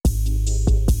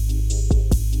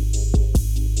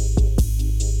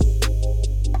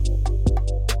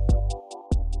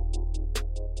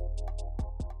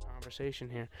conversation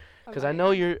here, because Okay. I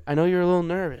know you're a little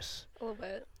nervous. A little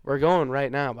bit. We're going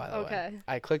right now, by the way. Okay.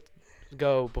 I clicked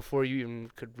go before you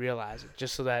even could realize it,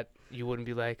 just so that you wouldn't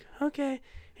be like, okay,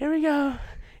 here we go,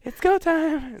 it's go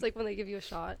time. It's like when they give you a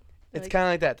shot. It's like, kind of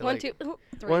like that. They're one, like, two,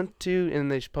 three. 1, 2,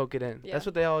 and they poke it in. Yeah. That's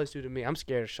what they always do to me. I'm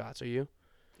scared of shots. Are you?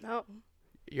 No.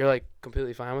 You're like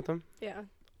completely fine with them? Yeah.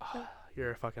 Oh,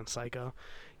 you're a fucking psycho.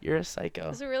 You're a psycho.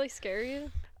 Does it really scare you?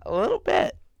 A little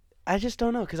bit. I just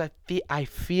don't know, because I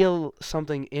feel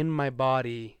something in my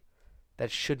body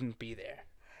that shouldn't be there.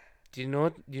 Do you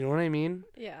know what I mean?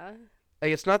 Yeah.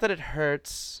 Like, it's not that it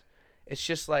hurts. It's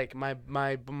just like my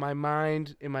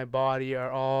mind and my body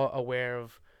are all aware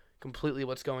of completely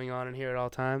what's going on in here at all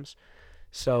times.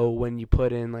 So when you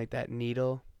put in like that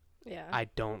needle, Yeah. I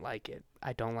don't like it.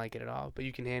 I don't like it at all. But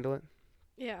you can handle it.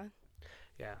 Yeah.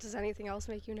 Yeah. Does anything else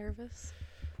make you nervous?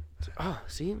 Oh,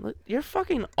 see, look, you're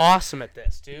fucking awesome at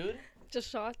this, dude.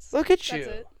 Just shots? Look at you.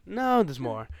 That's it? No, there's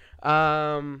more.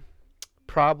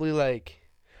 Probably like,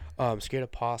 I'm scared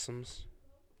of possums.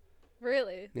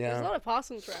 Really? Yeah. There's a lot of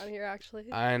possums around here,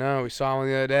 actually. I know. We saw one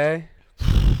the other day.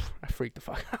 I freaked the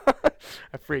fuck out.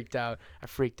 I freaked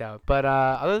out. But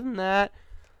other than that,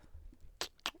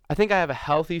 I think I have a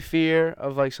healthy fear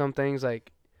of like some things,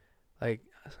 like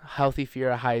healthy fear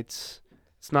of heights.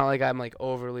 It's not like I'm like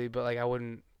overly, but like I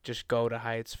wouldn't just go to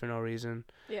heights for no reason.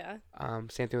 Yeah.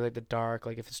 Same thing with like the dark.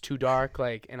 Like if it's too dark,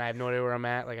 like, and I have no idea where I'm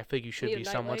at, like I feel like you should Need a be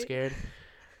somewhat nightlight? scaid.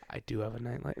 I do have a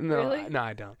nightlight. No, Really? no,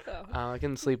 I don't. Oh. I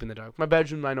can sleep in the dark. My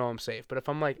bedroom, I know I'm safe. But if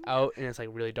I'm like out and it's like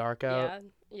really dark out, Yeah.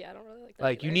 Yeah, I don't really like that.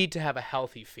 like you either. need to have a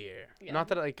healthy fear. Yeah. Not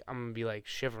that like I'm gonna be like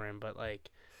shivering, but like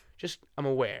just I'm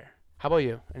aware. How about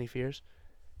you? Any fears?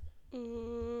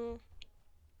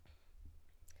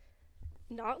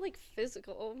 Not like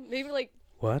physical. Maybe like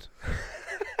What?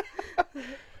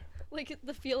 like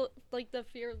the fear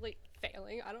of like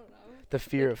failing. I don't know. The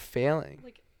fear of failing.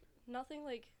 Like nothing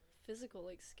like physical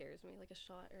like scares me, like a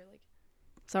shot or like.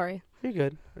 Sorry. You're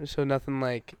good. So nothing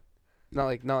like, not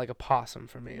like a possum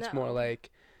for me. It's more No. like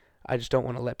I just don't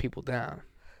want to let people down.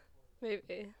 Maybe.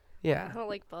 I Yeah. don't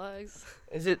like bugs.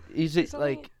 Is it It's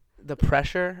like the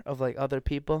pressure of like other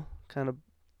people kind of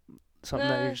something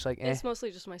that Nah, you're just like, eh? It's mostly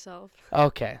just myself.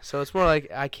 Okay, so it's more like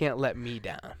I can't let me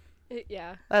down.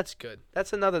 Yeah. That's good.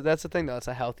 That's the thing though. It's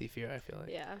a healthy fear, I feel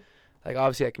like. Yeah. Like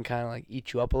obviously I can kind of like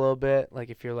eat you up a little bit. Like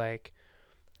if you're like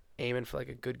aiming for like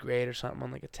a good grade or something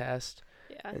on like a test,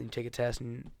 Yeah. and you take a test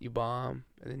and you bomb,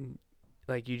 and then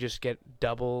like you just get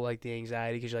double like the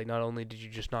anxiety because you're like, not only did you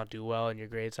just not do well in your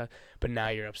grades, but now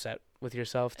you're upset with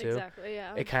yourself too. Exactly.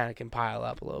 Yeah. It kind of can pile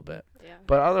up a little bit. Yeah.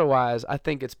 But otherwise, I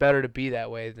think it's better to be that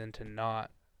way than to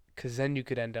not, because then you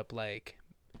could end up like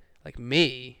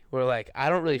me, where like I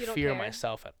don't really You don't fear care.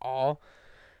 myself at all.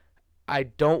 I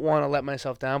don't want to let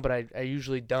myself down, but I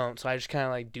usually don't. So I just kind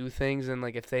of like do things, and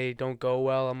like if they don't go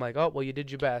well, I'm like, oh well, you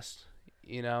did your best,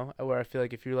 you know. Where I feel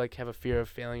like if you like have a fear of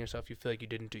failing yourself, you feel like you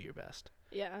didn't do your best.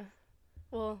 Yeah.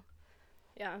 Well.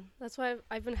 Yeah. That's why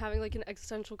I've been having like an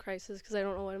existential crisis because I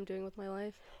don't know what I'm doing with my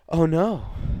life. Oh no,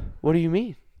 what do you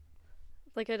mean?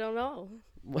 Like I don't know.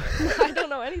 I don't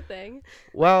know anything.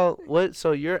 Well, what?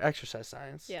 So you're exercise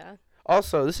science. Yeah.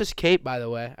 Also, this is Kate, by the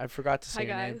way. I forgot to say Hi,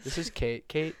 your name. guys. This is Kate.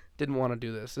 Kate didn't want to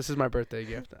do this. This is my birthday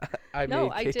gift. I No,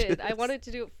 made I Kate do did. I this. wanted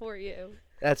to do it for you.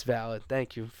 That's valid.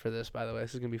 Thank you for this, by the way.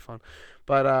 This is gonna be fun.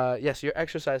 But yes, you're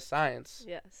exercise science.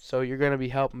 Yes. So you're gonna be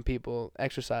helping people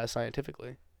exercise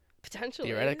scientifically, Potentially.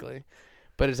 theoretically.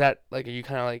 But is that like, are you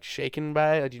kind of like shaken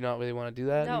by it? Or do you not really want to do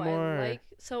that No, anymore? I or- like.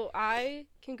 So I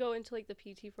can go into like the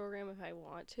PT program if I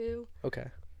want to. Okay.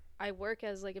 I work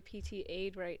as like a PT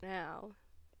aide right now.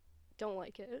 Don't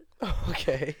like it.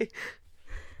 Okay.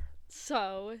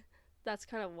 So that's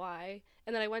kind of why.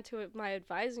 And then I went to my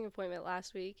advising appointment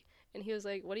last week, and he was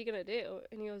like, "What are you gonna do?"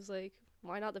 And he was like,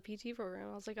 "Why not the PT program?"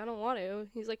 I was like, "I don't want to."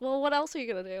 He's like, "Well, what else are you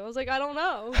gonna do?" I was like, "I don't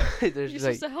know." There's You're just,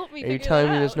 like, supposed to help me. are you figure telling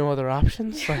that me there's out. no other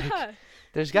options? Like, Yeah.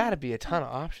 there's got to be a ton of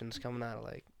options coming out of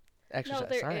like No, exercise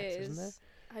there science, is. isn't there?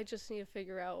 I just need to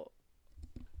figure out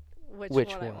which Which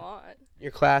one I one? want.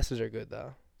 Your classes are good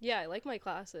though. Yeah, I like my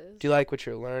classes. Do you like what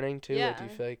you're learning too? Like, do you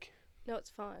Yeah. feel like? No, it's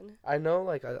fun. I know,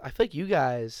 like I feel like you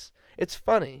guys. It's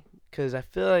funny because I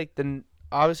feel like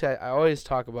obviously I always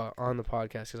talk about on the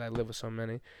podcast because I live with so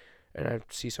many, and I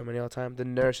see so many all the time. The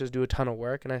nurses do a ton of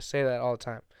work, and I say that all the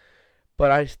time.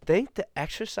 But I think the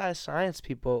exercise science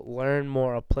people learn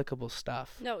more applicable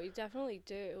stuff No, you definitely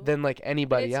do. than like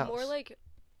anybody it's else. more like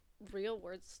real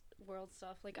world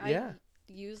stuff. Like Yeah. I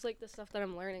use like the stuff that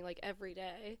I'm learning like every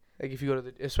day. Like if you go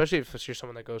to especially if you're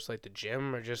someone that goes to like the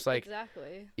gym or just like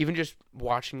Exactly. even just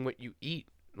watching what you eat.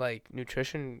 like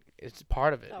nutrition is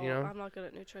part of it. Oh, You know. I'm not good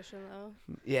at nutrition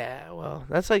though. Yeah, well,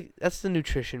 that's the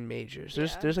nutrition majors.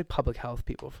 There's Yeah. there's like public health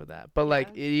people for that. But like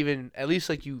Yeah. it even at least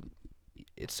like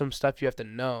it's some stuff you have to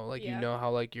know. Like you Yeah. know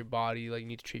how like your body, like you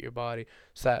need to treat your body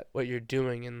so that what you're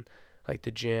doing in like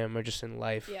the gym or just in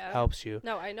life Yeah. helps you.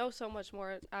 No, I know so much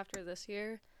more after this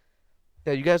year.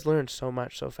 Yeah, you guys learn so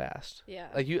much so fast. Yeah.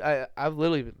 Like I've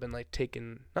literally been like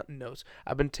taking not notes.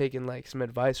 I've been taking like some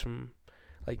advice from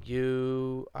like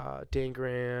you, Dan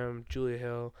Graham, Julia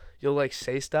Hill. You'll like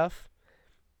say stuff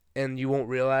and you won't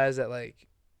realize that like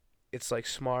it's like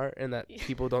smart and that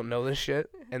people don't know this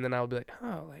shit, and then I'll be like,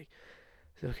 oh, like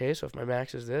okay, so if my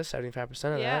max is this, 75% of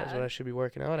that is Yeah. what I should be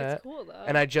working out It's at. cool though.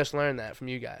 And I just learned that from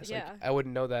you guys. Yeah. Like I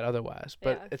wouldn't know that otherwise,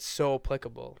 but Yeah. it's so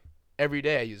applicable. Every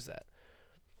day I use that.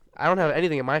 I don't have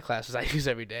anything in my classes I use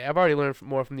every day. I've already learned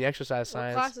more from the exercise What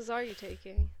science. classes are you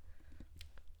taking?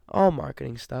 All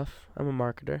marketing stuff. I'm a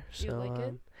marketer, so You like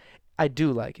it? I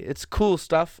do like it. It's cool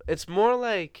stuff. It's more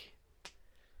like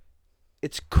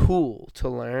it's cool to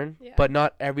learn, Yeah. but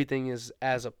not everything is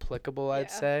as applicable, I'd Yeah.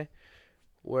 say.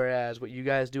 Whereas what you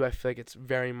guys do, I feel like it's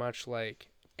very much like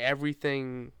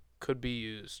everything could be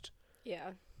used.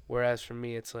 Yeah. Whereas for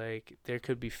me, it's like there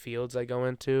could be fields I go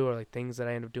into or like things that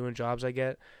I end up doing, jobs I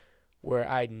get, where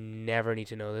I never need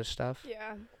to know this stuff.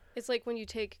 Yeah. It's like when you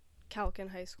take calc in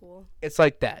high school. It's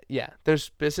like that, yeah. There's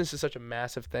business is such a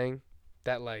massive thing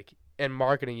that like, and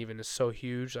marketing even is so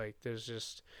huge. Like there's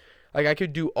just, like I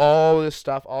could do all this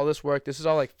stuff, all this work. This is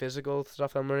all like physical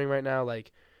stuff I'm learning right now,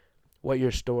 like what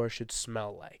your store should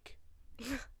smell like.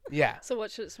 Yeah, So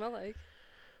what should it smell like?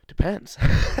 depends.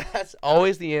 That's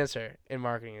always the answer in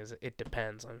marketing is it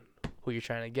depends on who you're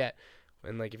trying to get.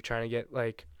 And like if you're trying to get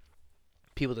like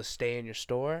people to stay in your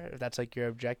store, if that's like your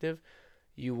objective,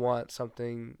 you want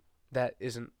something that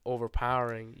isn't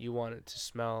overpowering. You want it to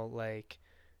smell like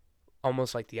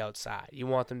almost like the outside. You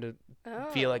want them to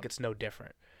feel like Oh. it's no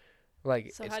different.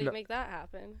 Like So it's how do you not, make that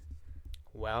happen?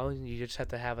 well, you just have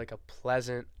to have like a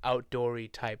pleasant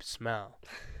outdoory type smell.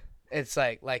 It's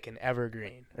like an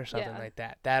evergreen or something Yeah. like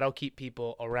that. That'll keep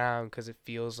people around because it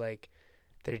feels like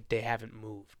they haven't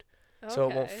moved, so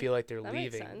it won't Okay. feel like they're That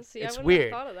leaving. makes sense. See, It's I wouldn't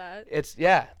weird. have thought of that. It's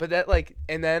yeah, but that like,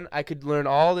 and then I could learn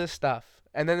all this stuff,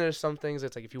 and then there's some things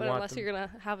that's like if you But want unless them, you're gonna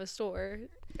have a store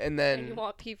and and you then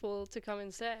want people to come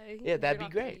and stay, Yeah, that'd you're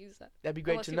be not gonna great. use that. that'd be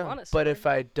great unless to you know. want a But if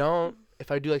store. I don't,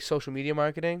 if I do like social media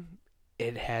marketing,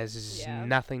 it has Yeah.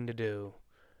 nothing to do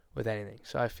with anything.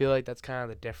 So I feel like that's kind of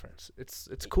the difference. It's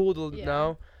cool to Yeah.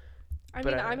 know. I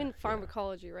But mean, I- I'm in yeah.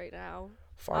 pharmacology right now.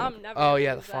 Pharma. I'm never Oh gonna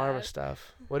yeah, the use pharma that.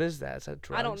 stuff. What is that? Is that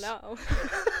drugs? I don't know.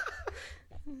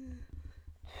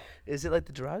 Is it like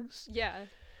the drugs? Yeah.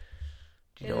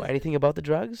 Do you It know is- anything about the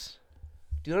drugs?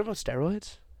 Do you know about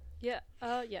steroids? Yeah.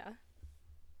 Yeah.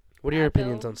 What are your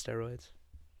opinions Advil. on steroids?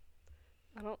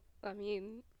 I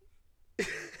mean,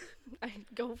 I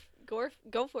go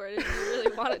for it if you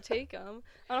really want to take them.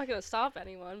 I'm not gonna stop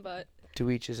anyone, but To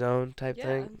each his own type yeah.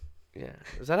 thing. Yeah.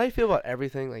 Is that how you feel about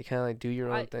everything? Like kind of like do your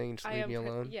own I- thing and just I leave am me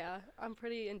alone? yeah, I'm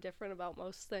pretty indifferent about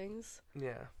most things.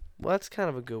 Yeah. Well, that's kind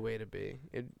of a good way to be.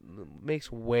 It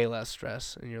makes way less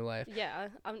stress in your life. Yeah,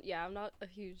 I'm not a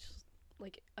huge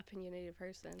like opinionated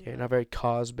person. You're but- not very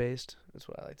cause based. That's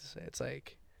what I like to say. It's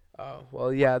like, oh,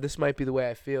 well, yeah, this might be the way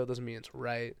I feel. Doesn't mean it's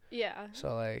right. Yeah.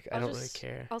 So like, I I'll don't really just-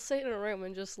 care. I'll sit in a room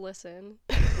and just listen,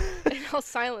 and I'll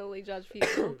silently judge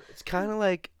people. It's kind of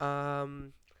like,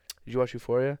 did you watch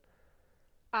Euphoria?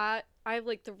 I have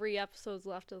like 3 episodes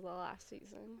left of the last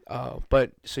season. Oh,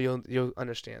 but so you'll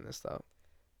understand this though.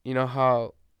 You know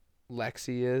how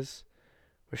Lexi is,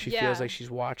 where she feels Yeah. like she's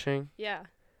watching. Yeah.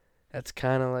 That's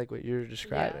kind of like what you're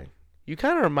describing. You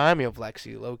kind of remind me of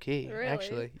Lexi, low key. Really?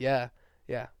 Actually, yeah,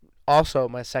 yeah. Also,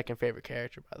 my second favorite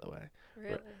character, by the way,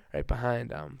 Really. right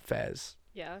behind Fez,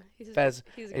 Yeah. He's a, Fez,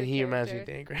 he's a and good he reminds me of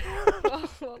character. Dan Graham.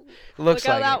 Well, Looks look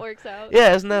how like that it. works out.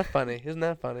 Yeah, isn't that funny? Isn't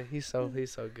that funny? He's so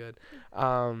good.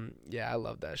 Yeah, I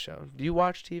love that show. Do you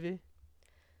watch TV?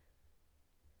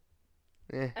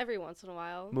 Yeah, Every once in a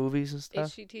while. movies and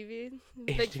stuff. HGTV.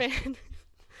 Big fan.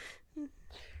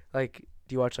 Like,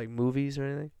 do you watch like movies or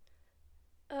anything?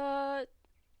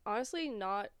 Honestly,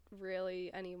 not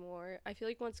really anymore. I feel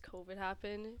like once COVID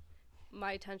happened,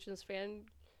 my attention span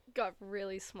got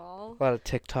really small. A lot of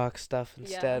TikTok stuff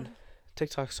instead. Yeah.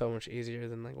 TikTok's so much easier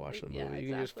than like watching a Yeah, movie. You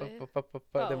can just exactly.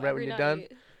 then right when every you're done,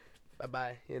 night. bye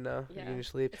bye. You know, you Yeah, can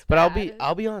just leave. it's But bad.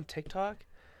 I'll be on TikTok.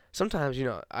 Sometimes it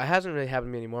hasn't really happened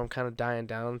to me anymore. I'm kind of dying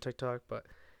down on TikTok, but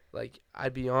like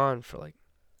I'd be on for like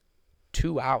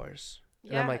 2 hours,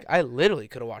 and I'm like, I literally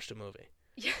could have watched a movie.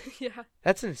 yeah, yeah.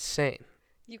 That's insane.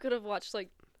 You could have watched like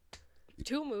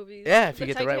 2 movies. Yeah, if you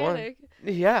The get the right one. Titanic.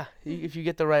 Yeah, if you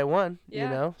get the right one, you Yeah.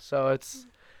 know. So it's,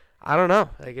 I don't know.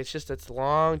 Like it's a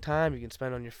long time you can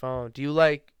spend on your phone. Do you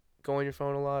like go on your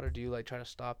phone a lot, or do you like try to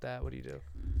stop that? What do you do?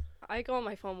 I go on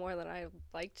my phone more than I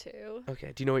like to.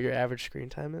 Okay. Do you know what your average screen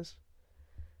time is?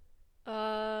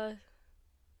 Uh,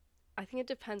 I think it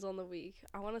depends on the week.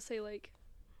 I want to say like.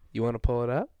 You want to pull it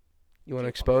up? You want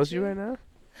to Do you want me expose you to? right now?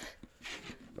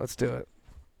 Let's do it.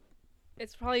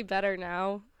 It's probably better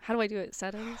now. How do I do it?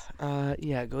 Settings?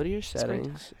 Yeah. Go to your Screen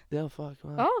time. settings. Oh fuck.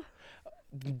 Wow. Oh,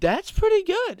 That's pretty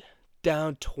good.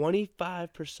 Down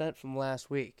 25% from last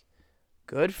week.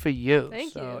 Good for you.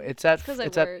 Thank so you. it's at 'cause I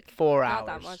it's work. at 4 not hours.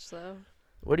 that much though.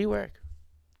 Where do you work?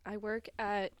 I work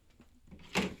at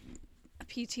a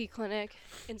PT clinic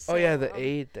in Oh yeah, the Salem.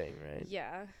 aid thing, right?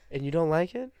 Yeah, And you don't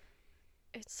like it?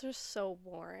 it's just so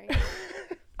boring.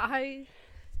 I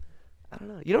I don't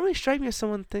know. You don't really strike me as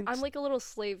someone thinks. I'm like a little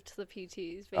slave to the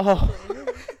PTs. Basically.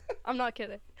 Oh. I'm not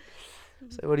kidding.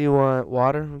 So what do you want?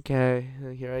 Water? Okay,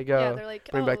 here I go. Yeah, they're like,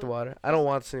 Bring oh, back the water. I don't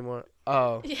want this anymore.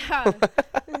 Oh. Yeah.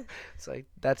 It's like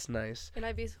that's nice. And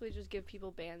I basically just give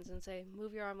people bands and say,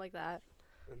 move your arm like that.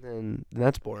 And then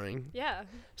that's boring. Yeah.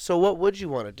 So what would you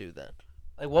want to do then?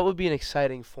 Like what would be an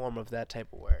exciting form of that type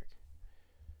of work?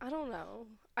 I don't know.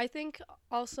 I think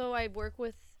also I work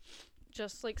with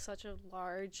just like such a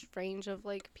large range of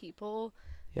like people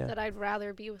Yeah. that I'd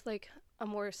rather be with like a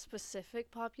more specific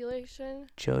population.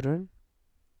 Children?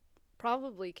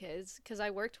 Probably kids, because I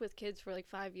worked with kids for like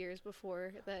 5 years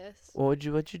before this. What'd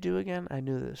you do again? I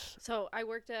knew this. So I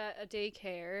worked at a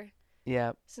daycare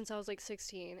Yeah. since I was like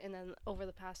 16, and then over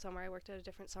the past summer I worked at a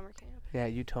different summer camp. Yeah,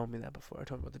 you told me that before. I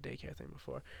told me about the daycare thing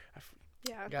before.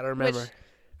 Yeah. Gotta remember.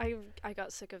 Which I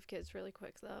got sick of kids really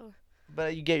quick though.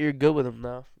 But you're good with them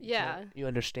though. Yeah. You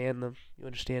understand them. You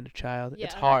understand a child. Yeah.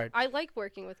 It's hard. I like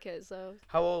working with kids though.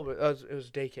 How old? It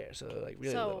was daycare, so like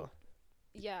really So, little.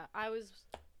 Yeah,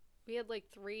 we had like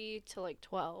 3 to like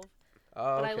 12. Oh,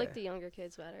 But okay. I like the younger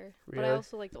kids better. But Really? I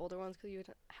also like the older ones because you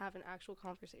would have an actual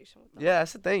conversation with them. Yeah,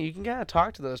 that's the thing. You can kind of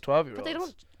talk to those 12-year-olds.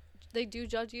 But they do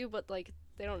judge you, but like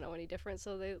they don't know any different,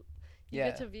 so you Yeah.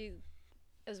 get to be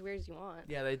as weird as you want.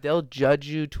 Yeah, they'll judge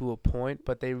you to a point,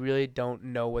 but they really don't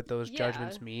know what those Yeah,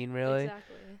 judgments mean, really.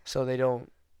 Exactly. So they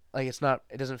don't, like,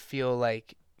 it doesn't feel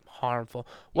like harmful.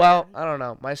 Well, Yeah. I don't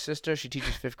know. My sister, she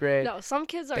teaches 5th grade. No, some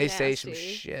kids are They nasty. say some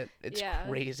shit. It's Yeah.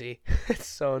 crazy. It's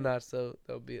so nuts.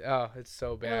 It's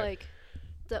so Or, bad. like,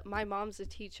 my mom's a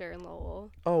teacher in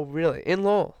Lowell. Oh, really? In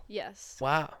Lowell? Yes.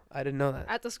 Wow, I didn't know that.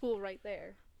 At the school right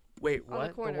there. Wait, on the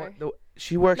what? corner.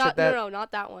 She works Not at that? no,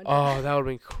 not that one. Oh, that would have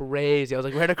been crazy. I was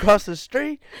like, right across the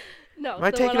street? No. Am I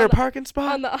the taking one her on the- parking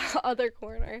spot? on the other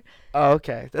corner. Oh,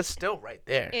 okay. That's still right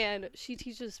there. And she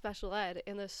teaches special ed,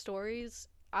 and the stories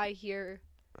I hear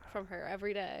from her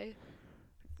every day.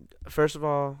 First of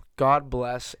all, God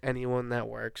bless anyone that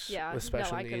works Yeah, with no,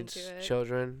 special I couldn't needs do it.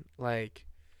 children. Like,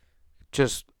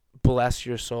 just bless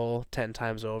your soul 10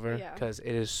 times over Yeah. because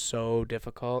it is so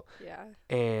difficult.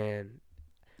 Yeah.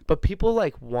 But people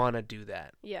like want to do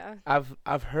that. Yeah.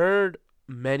 I've heard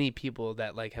many people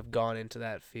that like have gone into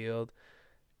that field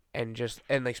and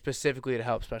like specifically to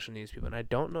help special needs people. And I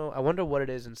don't know. I wonder what it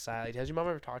is inside. Like, has your mom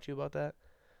ever talked to you about that?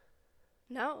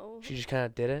 No. She just kind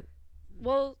of did it.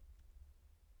 Well,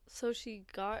 so she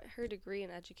got her degree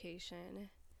in education,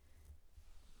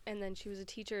 and then she was a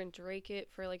teacher in Drake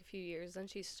for like a few years. Then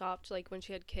she stopped like when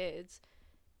she had kids,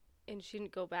 and she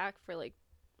didn't go back for like,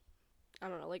 I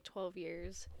don't know, like 12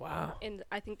 years. Wow. And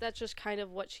I think that's just kind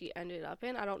of what she ended up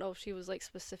in. I don't know if she was like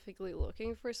specifically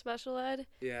looking for special ed.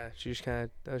 Yeah. That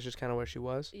was just kind of where she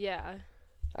was. Yeah.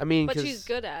 I mean, But 'cause she's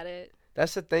good at it.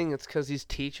 that's the thing. It's because these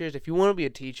teachers, if you want to be a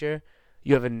teacher,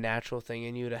 you have a natural thing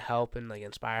in you to help and like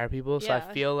inspire people. So I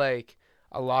Yeah. feel like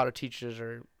a lot of teachers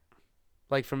are,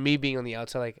 like, for me being on the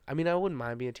outside, like, I mean, I wouldn't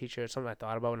mind being a teacher. It's something I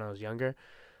thought about when I was younger.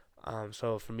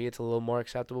 So for me, it's a little more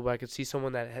acceptable. But I could see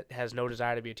someone that has no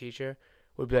desire to be a teacher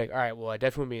would be like, all right, well, I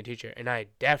definitely wouldn't be a teacher, and I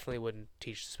definitely wouldn't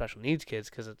teach special needs kids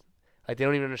because like they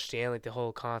don't even understand like the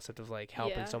whole concept of like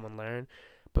helping Yeah. someone learn.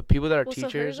 But people that are Well, so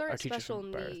hers teachers aren't are teachers special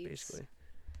from birth, needs. basically.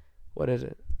 What is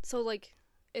it? So like,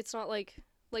 it's not like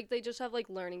they just have like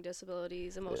learning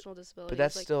disabilities, emotional disabilities. But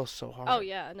that's like, still so hard. Oh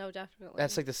yeah, no, definitely.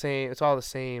 That's like the same. It's all the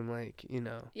same. Like, you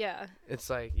know, Yeah. it's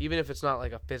like even if it's not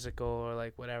like a physical or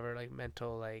like whatever, like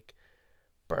mental, like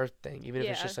birth thing. Even if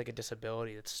it's Yeah. just like a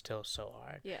disability, it's still so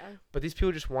hard. Yeah. But these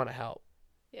people just want to help.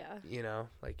 Yeah. You know,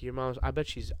 like your mom's. I bet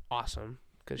she's awesome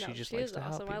because No, she just she likes is to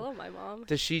help awesome. I people. love my mom.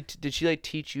 Did she like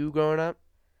teach you growing up?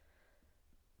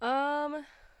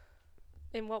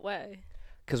 In what way?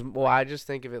 Because, well, I just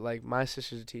think of it like my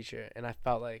sister's a teacher, and I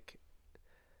felt like,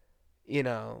 you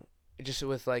know, just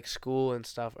with like school and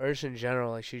stuff, or just in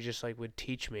general, like she just like would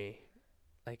teach me.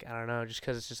 Like I don't know, just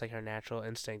because it's just like her natural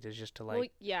instinct is just to Well,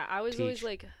 like yeah, I was always teach.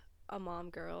 like a mom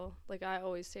girl. Like I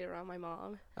always stayed around my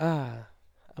mom.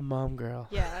 A mom girl.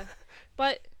 Yeah.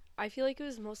 But I feel like it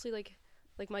was mostly like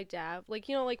my dad. Like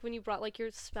like when you brought like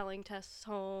your spelling tests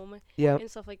home Yeah. and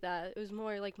stuff like that. It was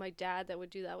more like my dad that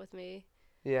would do that with me.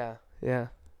 Yeah. Yeah.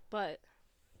 But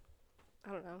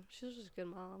I don't know. She was just a good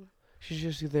mom. She's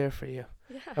just there for you.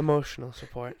 Yeah. Emotional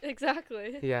support.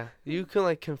 Exactly. Yeah. You can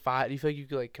like confide. You feel like you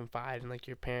could like confide in like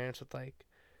your parents with like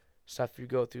stuff you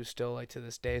go through still like to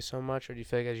this day so much, or do you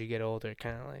feel like as you get older, it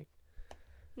kind of like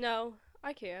No,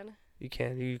 I can. you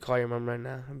can call your mom right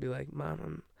now and be like,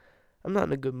 Mom, I'm not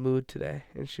in a good mood today,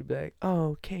 and she'd be like,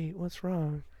 Oh, Kate, what's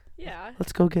wrong? Yeah.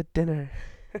 Let's go get dinner.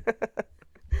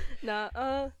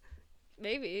 Nah,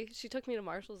 maybe. She took me to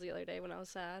Marshall's the other day when I was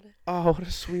sad. Oh, what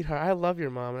a sweetheart. I love your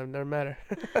mom. I've never met her.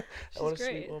 What a She's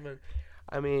sweet great. woman.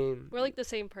 I mean, We're like the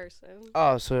same person.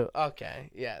 oh, so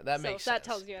okay, yeah, that So makes if that sense.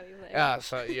 tells you anything. Yeah,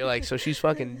 so you're like, so she's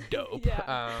fucking dope.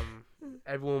 Yeah.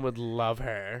 Everyone would love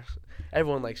her.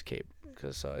 Everyone likes Kate,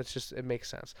 cause so it's just it makes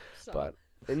sense. So,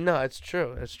 But no, it's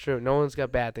true. It's true. No one's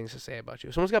got bad things to say about you.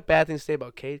 If someone's got bad things to say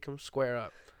about Kate, come square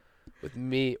up with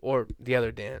me or the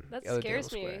other Dan. that The other Dan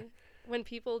scares will me square. when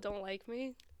people don't like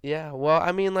me. Yeah, well,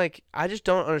 I mean, like, I just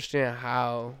don't understand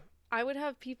how. I would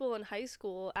have people in high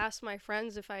school ask my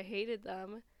friends if I hated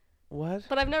them, What?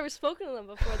 but I've never spoken to them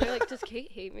before. They're like, "Does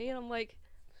Kate hate me?" And I'm like,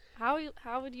 "How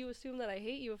would you assume that I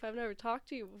hate you if I've never talked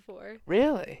to you before?"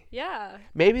 Really? Yeah,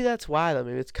 Maybe that's why, though.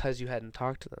 Maybe it's because you hadn't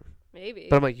talked to them. maybe.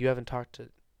 But I'm like, you haven't talked to.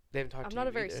 They haven't talked I'm to not you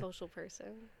a very either. social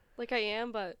person. Like I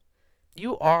am, but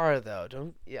You are though.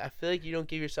 Don't. Yeah, I feel like you don't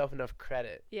give yourself enough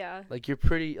credit. yeah, Like you're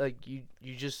pretty. Like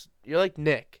you're like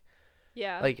Nick.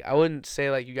 yeah, Like I wouldn't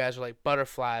say like you guys are like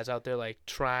butterflies out there like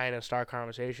trying to start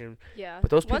conversation. yeah. But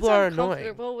those Once people are I'm annoying.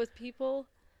 comfortable with people,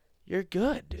 You're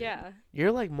good, dude. yeah,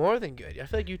 You're like more than good. I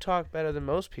feel like you talk better than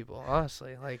most people,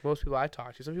 honestly. Like most people I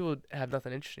talk to. Some people have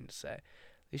nothing interesting to say.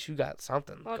 At least you got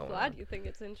something well, I'm going glad on. you think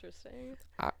it's interesting.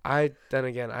 I then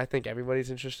again I think everybody's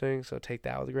interesting, so take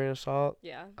that with a grain of salt.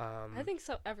 Yeah, Um I think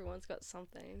so. Everyone's got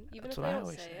something, even That's if what they I don't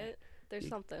always say say. it. There's You-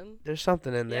 something. there's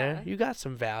something in there. Yeah. You got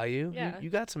some value. Yeah. You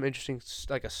got some interesting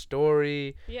like a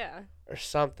story Yeah. or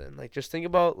something. Like just think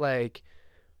about like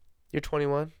you're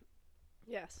 21.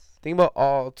 Yes. Think about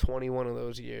all 21 of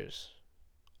those years.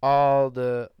 All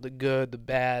the good, the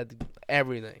bad,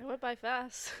 everything. It went by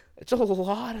fast. It's a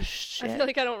lot of shit. I feel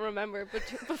like I don't remember, but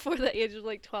before the age of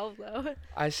like 12 though.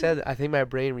 I said I think my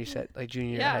brain reset like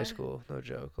junior year of high Yeah. school. No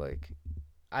joke. Like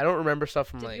I don't remember stuff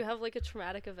from Did like you have like a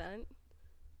traumatic event?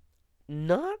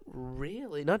 not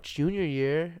really. Not junior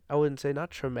year. I wouldn't say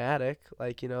not traumatic.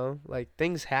 Like, like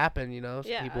things happen, so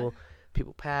Yeah.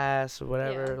 people pass or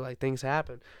whatever, Yeah. like things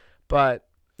happen. But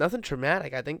nothing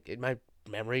traumatic. I think my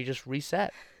memory just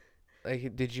reset.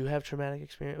 Like did you have traumatic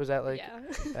experience? Was that like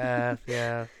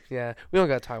yeah. yeah. We don't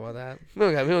gotta talk about that. We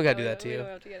don't gotta do No, that to we you. don't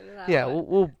have to get into that. Yeah, but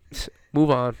we'll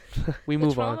move on. We the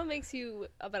move trauma on. makes you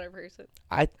a better person.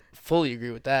 I fully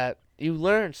agree with that. You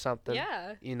learn something.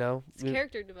 Yeah. It's You-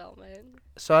 character development.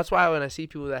 so that's why when I see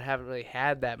people that haven't really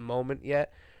had that moment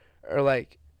yet, or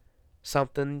like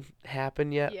something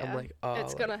happened yet, Yeah. I'm like, oh,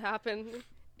 It's like- gonna happen,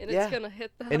 and Yeah. it's gonna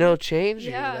hit them. and it'll change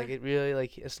Yeah. you. Like it really,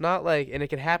 like it's not like, and it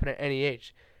can happen at any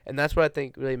age, and that's what I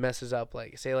think really messes up.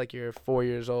 Like say like you're 4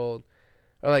 years old,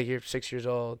 or like you're 6 years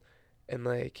old, and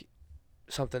like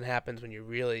something happens when you're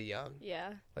really young,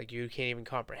 Yeah. like you can't even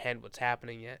comprehend what's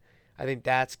happening yet. I think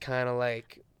that's kind of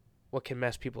like what can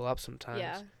mess people up sometimes.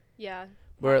 Yeah. Yeah.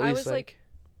 Where at I least was, like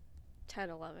 10,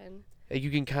 11. you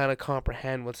can kind of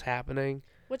comprehend what's happening.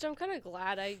 Which I'm kind of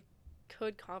glad I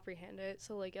could comprehend it.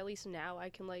 So like at least now I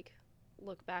can like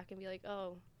look back and be like,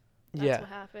 oh, that's Yeah. what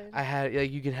happened. I had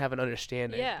like you can have an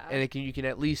understanding, Yeah. and you can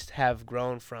at least have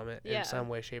grown from it Yeah. in some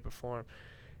way, shape, or form.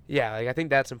 Yeah, like I think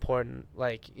that's important.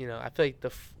 Like I feel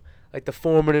like the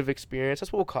formative experience.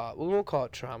 That's what we'll call it. We won't call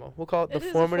it trauma. We'll call it It the is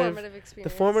a formative.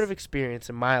 experience. The formative experience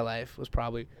in my life was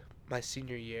probably my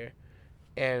senior year,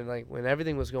 and like when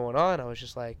everything was going on, I was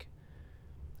just like,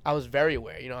 I was very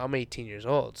aware. I'm 18 years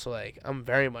old, so like I'm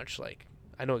very much like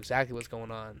I know exactly what's going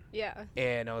on. Yeah.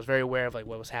 And I was very aware of like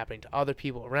what was happening to other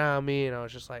people around me, and I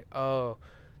was just like, oh,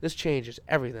 this changes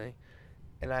everything,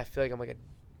 and I feel like I'm like a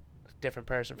different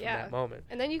person from Yeah. that moment.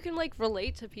 And then you can like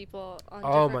relate to people on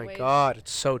Oh different my ways God,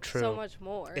 it's so true. so much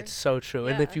more. It's so true.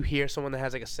 And if Yeah. you hear someone that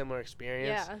has like a similar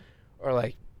experience, yeah. or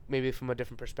like maybe from a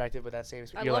different perspective, but that same.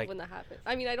 I You're love like, when that happens.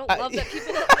 I mean, I don't I- love that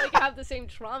people like have the same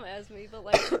trauma as me, but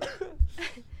like,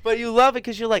 but you love it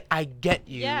because you're like, I get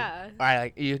you. yeah, All right,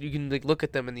 like you can like look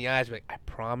at them in the eyes, and be like, I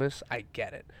promise, I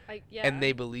get it, yeah. and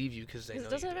they believe you because they know.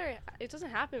 Because You do. it doesn't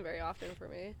happen very often for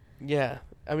me. Yeah,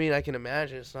 I mean, I can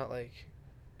imagine it's not like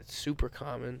it's super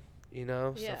common,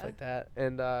 stuff Yeah. like that.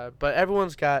 And but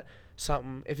everyone's got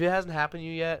something. If it hasn't happened to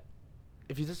you yet,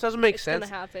 if this doesn't make It's sense,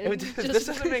 gonna happen. if this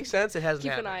doesn't make sense, it hasn't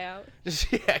Keep happened. an eye out. Just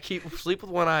sleep with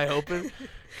one eye open,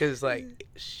 because like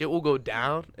shit will go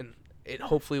down, and it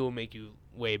hopefully will make you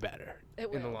way better It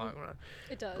will. in the long run.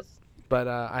 It does. But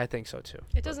I think so too.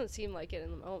 It doesn't seem like it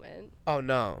in the moment. Oh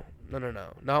no,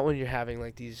 not when you're having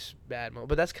like these bad moments.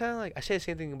 But that's kind of like I say the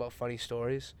same thing about funny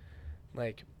stories.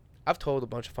 Like I've told a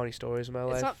bunch of funny stories in my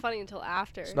life. It's not funny until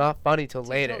after. It's not funny till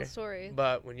Until you tell later. the story.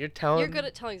 But when you're telling, You're good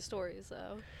at telling stories,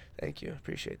 though. Thank you,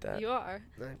 appreciate that. You are.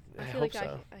 I feel hope like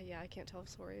so. I can't tell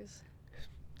stories.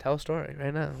 Tell a story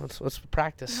right now. Let's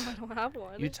practice. No, I don't have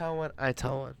one. You tell one, I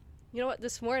tell one. You know what?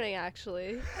 This morning,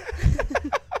 actually,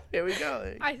 Here we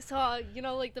go. I saw,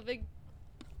 like the big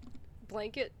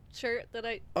blanket shirt that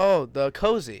Oh, the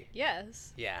cozy.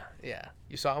 yes. Yeah.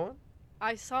 You saw one?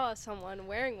 I saw someone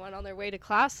wearing one on their way to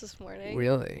class this morning.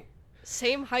 Really?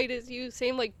 Same height as you,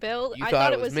 same like build. You I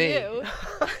thought thought it was me. you.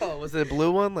 Oh, was it a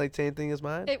blue one? Like same thing as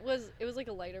mine? It was like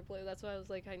a lighter blue. That's why I was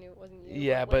like, I knew it wasn't you.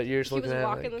 Yeah, but like, you're just he looking was at it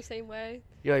walking like- the same way.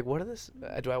 You're like, what are this?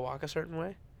 Do I walk a certain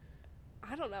way?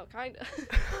 I don't know, kind of.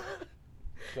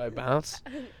 Do I bounce?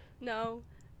 No,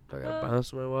 Do I gotta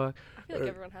bounce when I walk? I feel like Or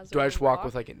everyone has. Do their I own just walk walk.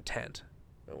 with like intent?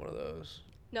 Or one of those?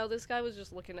 No, this guy was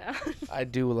just looking at. I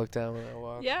do look down when I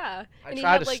walk. Yeah, I and he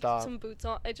try had to like stop. some boots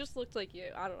on. It just looked like you.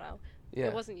 I don't know. Yeah.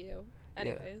 It wasn't you.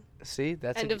 Anyways, See,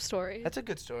 that's end a, of story. That's a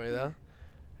good story though.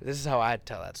 This is how I'd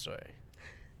tell that story.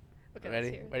 Okay, let's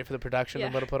Ready? hear it. Ready for the production I'm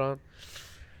Yeah. gonna put on?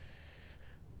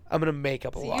 I'm gonna make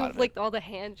up a So lot you of like all the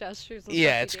hand gestures. And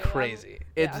Yeah, stuff it's you do. crazy.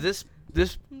 yeah.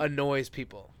 This annoys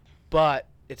people, but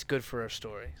it's good for a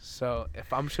story. So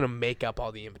if I'm just gonna make up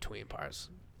all the in between parts,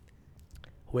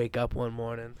 wake up one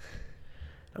morning,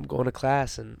 I'm going to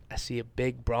class and I see a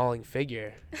big brawling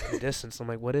figure in the distance. I'm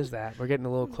like, what is that? We're getting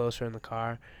a little closer in the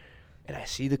car, and I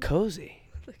see the cozy,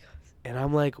 and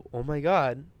I'm like, oh my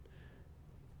god,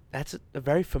 that's a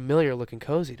very familiar looking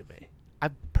cozy to me. I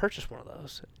purchased one of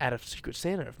those at a Secret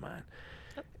Santa of mine,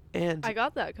 and I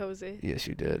got that cozy. yes,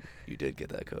 you did. You did get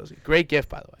that cozy. Great gift,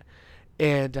 by the way.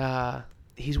 And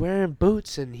he's wearing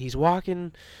boots and he's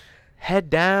walking head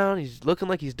down. He's looking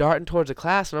like he's darting towards the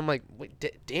class. And I'm like, wait,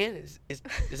 Dan, is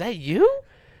that you?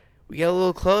 We get a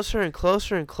little closer and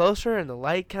closer and closer, and the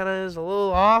light kind of is a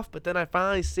little off. But then I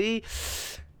finally see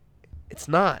it's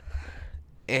not.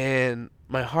 And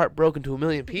my heart broke into a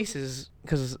million pieces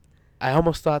because I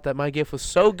almost thought that my gift was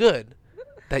so good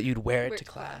that you'd wear it to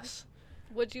class.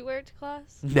 Would you wear it to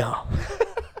class? No.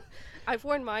 I've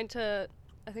worn mine to,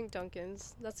 I think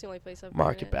Duncan's. That's the only place I've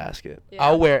Market worn it. Basket. Yeah.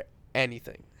 I'll wear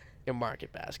anything in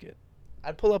Market Basket.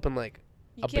 I'd pull up in like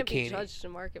You a can't bikini. be judged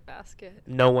in Market Basket.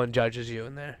 no one judges you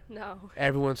in there. No.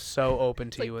 Everyone's so open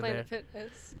It's to like you in Planet there.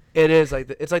 Fitness. It is like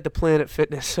it's like the Planet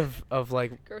Fitness of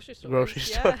like Grocery stores. grocery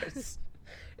Yeah. stores.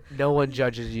 No one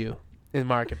judges you in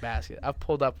Market Basket. I've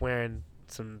pulled up wearing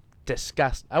some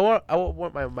disgust. I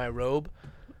want my robe.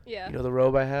 Yeah. You know the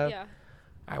robe I have? Yeah.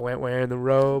 I went wearing the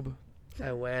robe.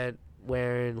 I went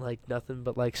wearing like nothing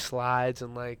but like slides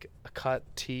and like a cut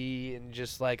tee and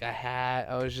just like a hat.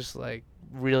 I was just like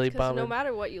really Because bummed. no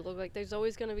matter what you look like, there's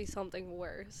always going to be something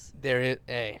worse. There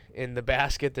is, in the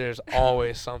basket, there's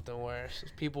always something worse.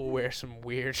 People wear some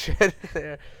weird shit in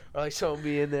there. Or like someone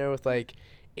be in there with like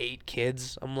 8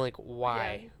 kids. I'm like,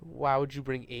 why? Yeah. Why would you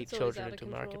bring 8 It's always children out of into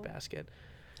Market control. Basket?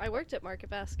 I worked at Market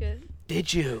Basket.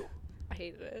 Did you? I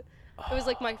hated it. It was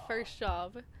like my first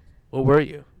job. What were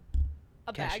you?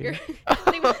 A Cashier?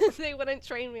 bagger. they wouldn't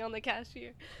train me on the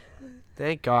cashier.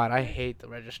 Thank God. I hate the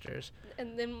registers.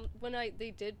 And then when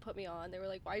they did put me on, they were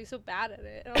like, "Why are you so bad at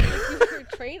it?" And I was like, "You never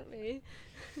trained me."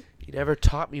 You never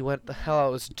taught me what the hell I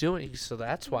was doing, so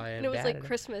that's why I'm And it was bad like at it.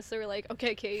 Christmas. They were like,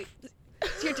 "Okay, Kate,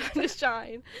 it's your time to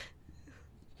shine."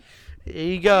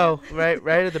 Here you go. Right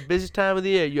at the busiest time of the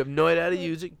year. You have no idea how to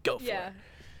use it. Go for Yeah. it.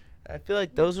 I feel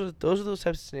like those are those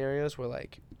types of scenarios where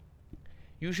like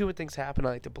usually when things happen I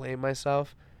like to blame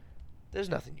myself. There's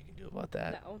nothing you can do about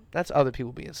that. No. That's other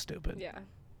people being stupid. Yeah.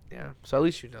 Yeah. So at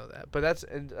least you know that. But that's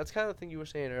kind of the thing you were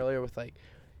saying earlier with like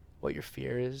what your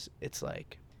fear is. It's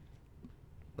like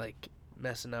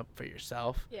messing up for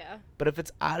yourself. Yeah. But if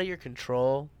it's out of your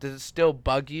control, does it still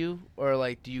bug you, or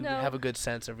like do you No. have a good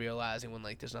sense of realizing when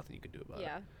like there's nothing you can do about it?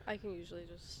 Yeah. I can usually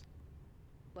just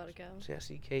let it go. So yeah,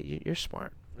 see, Kate, you're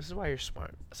smart. This is why you're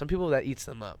smart. Some people that eats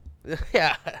them up.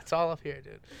 Yeah, it's all up here,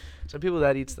 dude. Some people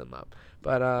that eats them up.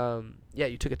 But yeah,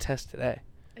 you took a test today,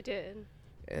 I did.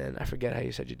 and I forget how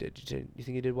you said you did. You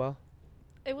think you did well?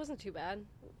 It wasn't too bad.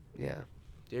 Yeah.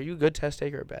 Are you a good test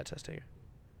taker or a bad test taker?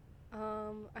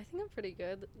 I think I'm pretty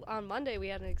good. On Monday we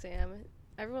had an exam.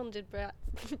 Everyone did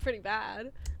pretty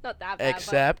bad. Not that bad.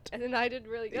 Except. And then I did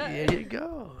really good. There you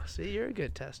go. See, you're a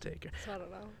good test taker. So I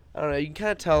don't know. I don't know. You can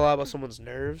kind of tell a lot about someone's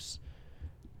nerves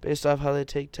based off how they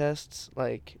take tests.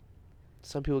 Like,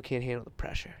 some people can't handle the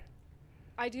pressure.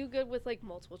 I do good with like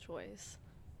multiple choice.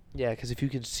 Yeah, because if you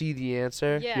can see the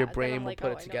answer, Yeah, your then brain I'm will like, put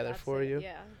oh, it I know together that's for it. you.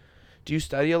 Yeah. Do you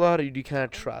study a lot, or do you kind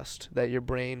of trust that your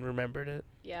brain remembered it?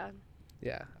 Yeah.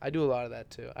 Yeah, I do a lot of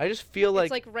that too. I just feel It's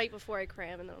like right before I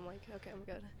cram, and then I'm like, okay, I'm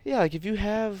good. yeah, like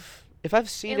if I've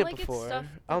seen and it like before, it's stuff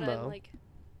I'll that know.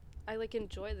 I like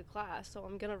enjoy the class, so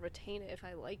I'm gonna retain it if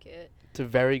I like it. It's a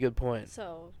very good point.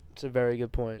 So It's a very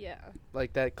good point. yeah.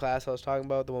 Like that class I was talking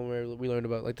about, the one where we learned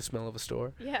about like the smell of a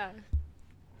store. Yeah.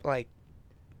 Like,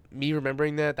 me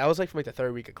remembering that was like from like the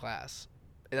third week of class,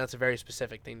 and that's a very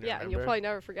specific thing to Yeah, remember. and you'll probably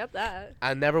never forget that.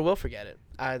 I never will forget it.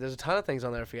 There's a ton of things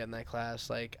I'll never forget in that class.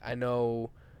 Like, I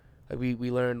know, like we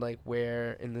learned like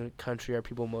where in the country are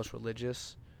people most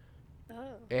religious,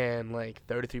 Oh. and like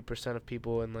 33% of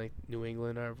people in like New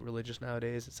England are religious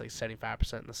nowadays. It's like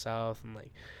 75% in the South, and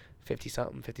like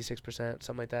 56%,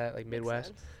 something like that, like Makes Midwest.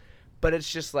 sense. But it's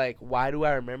just like, why do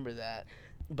I remember that?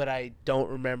 But I don't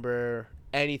remember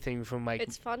anything from like.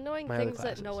 It's fun knowing my other things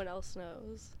that no classes. one else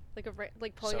knows. Like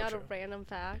like pulling So out true. a random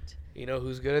fact. You know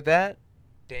who's good at that?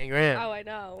 Dan Graham. Oh, I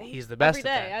know. He's the best Every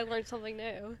at day that. I learn something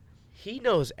new. He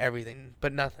knows everything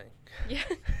but nothing. Yeah.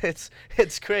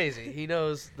 It's crazy. He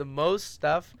knows the most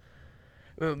stuff.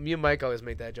 Me and Mike always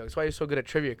make that joke. That's why he's so good at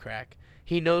Trivia Crack.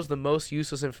 He knows the most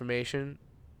useless information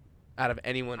out of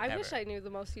anyone I ever. wish I knew the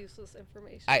most useless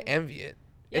information. I envy it.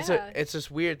 Yeah. It's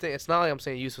this weird thing. It's not like I'm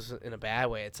saying useless in a bad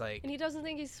way. It's like And he doesn't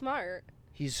think he's smart.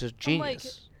 he's a I'm like,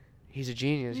 genius. He's a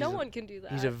genius. No one can do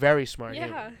that. He's a very smart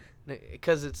Yeah. human.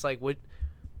 Because it's like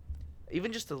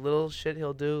even just the little shit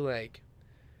he'll do, like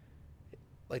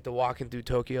the walking through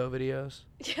Tokyo videos.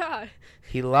 Yeah.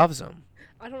 He loves them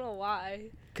I don't know why.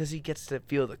 because he gets to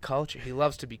feel the culture. He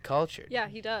loves to be cultured. Yeah,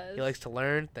 he does. He likes to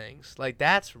learn things. Like,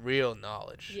 that's real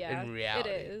knowledge Yeah, in reality.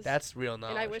 it is. That's real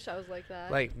knowledge. And I wish I was like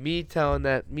that. Like, me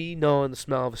knowing the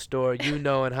smell of a store, you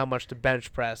knowing how much to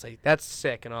bench press. Like, that's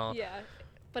sick and all. Yeah.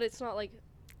 But it's not like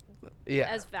Yeah.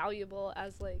 as valuable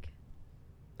as like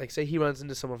Like, say he runs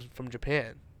into someone from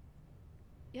Japan.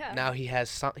 yeah. Now he has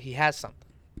something.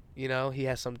 You know, he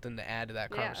has something to add to that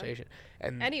Yeah. conversation.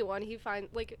 And Anyone he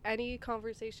finds like any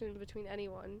conversation between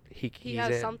anyone, he he he's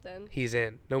has in. something. He's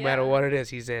in. No Yeah. matter what it is,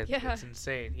 he's in. Yeah. It's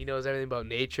insane. He knows everything about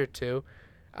nature too.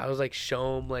 I was like,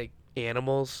 show him like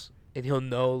animals, and he'll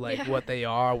know like Yeah. what they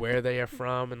are, where they are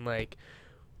from, and like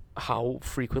how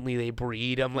frequently they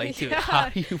breed. I'm like, dude, Yeah. how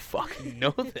do you fucking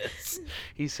know this?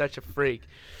 He's such a freak,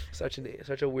 such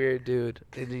a weird dude,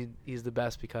 and he's the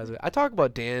best because of it. I talk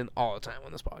about Dan all the time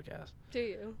on this podcast, Do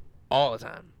you? all the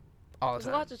time, all the There's a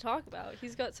time. lot to talk about.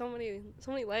 He's got so many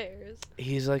layers.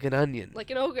 He's like an onion, Like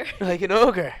an ogre. like an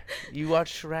ogre. You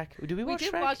watch Shrek? Did we We watch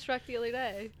did Shrek? watch Shrek the other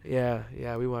day.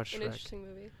 Yeah, we watched An Shrek. interesting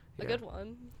movie. A Yeah. good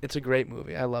one. It's a great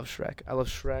movie. I love Shrek. I love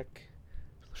Shrek.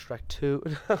 Shrek 2.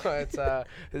 It's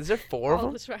is there 4 All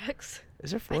of the them? Shreks.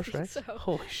 Is there 4 I think Shreks? so.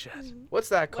 Holy shit. What's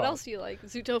that called? What else do you like?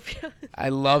 Zootopia. I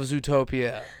love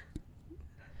Zootopia.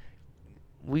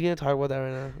 We gonna talk about that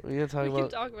right now? We gonna talk We can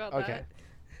about talk about Okay. that.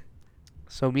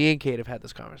 So me and Kate have had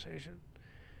this conversation.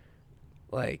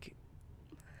 Like,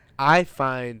 I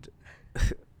find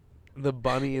the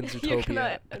bunny in You're gonna Zootopia end with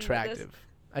this? attractive.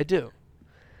 I do.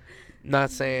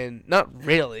 Not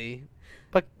really,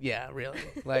 but yeah, really.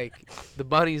 Like, the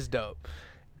bunny's dope.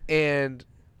 And,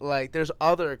 like, there's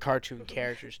other cartoon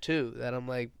characters, too, that I'm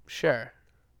like, sure.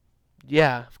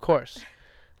 Yeah, of course.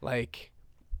 Like,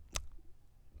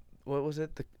 what was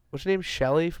it? What's her name?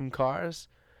 Shelly from Cars?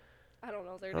 I don't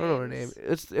know their I names. don't know her name.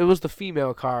 It was the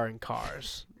female car in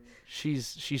Cars.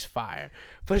 She's fire,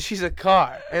 but she's a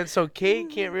car, and so Kate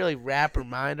can't really wrap her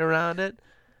mind around it.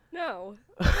 No.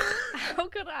 How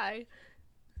could I?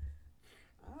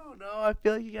 I don't know. I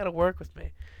feel like you gotta work with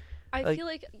me. I Like- feel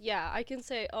like, yeah, I can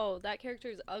say, oh, that character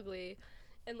is ugly,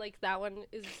 and like that one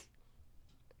is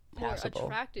more Passable.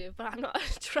 attractive, but I'm not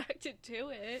attracted to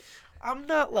it. I'm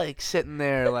not like sitting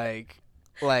there like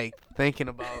thinking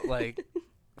about like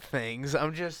things.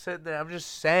 I'm just sitting there. I'm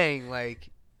just saying like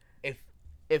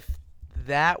if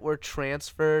that were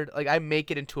transferred, like I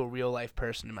make it into a real life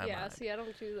person in my Yeah, mind. see, I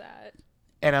don't do that.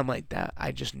 And I'm like that.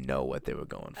 I just know what they were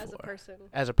going As a for. person.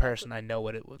 As a person, I know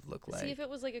what it would look like. See, if it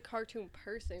was like a cartoon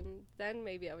person, then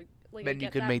maybe I would like. Then you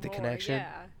get could that make the more, connection?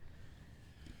 Yeah.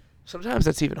 Sometimes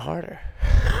that's even harder.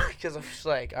 Because I'm just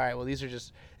like, all right, well, this is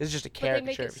just a But they caricature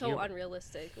make it of so human.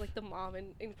 unrealistic, like the mom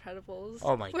in Incredibles.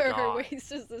 Oh my where God. her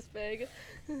waist is this big.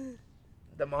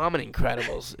 The mom in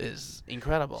Incredibles is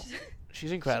incredible.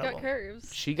 She's incredible. She got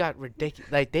curves. She got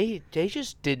ridiculous. Like they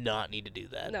just did not need to do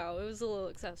that. No, it was a little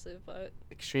excessive, but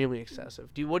Extremely excessive.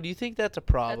 What do you think that's a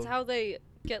problem? that's how they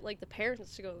get like the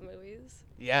parents to go to the movies.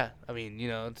 Yeah, I mean,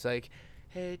 it's like,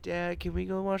 hey, Dad, can we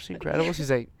go watch The Incredibles?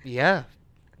 He's like, yeah,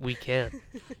 we can.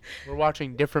 We're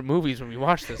watching different movies when we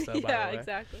watch this, though. By Yeah, the way.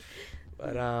 exactly.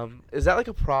 But is that like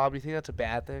a problem? You think that's a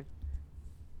bad thing?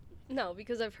 No,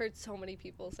 because I've heard so many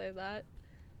people say that.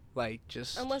 Like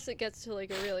just. Unless it gets to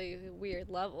like a really weird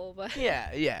level, but Yeah,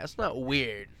 it's not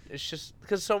weird. It's just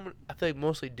because I feel like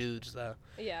mostly dudes though.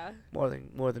 yeah, More than.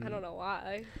 I don't know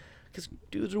why. Because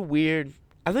dudes are weird.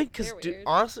 I think because They're weird.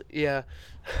 honestly, yeah,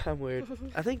 I'm weird.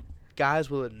 I think guys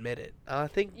will admit it. I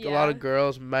think a lot Yeah. of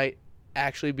girls might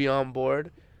actually be on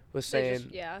board with They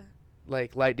saying yeah.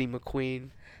 like Lightning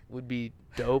McQueen would be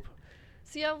dope,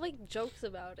 See, I have like jokes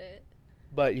about it,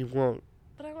 but you won't.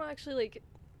 but I don't actually like.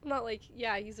 I'm not like,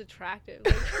 yeah, he's attractive.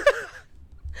 Like,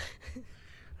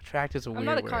 Attract is a I'm weird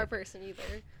not a word. car person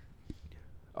either.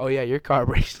 Oh yeah, your car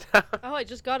breaks down. Oh, I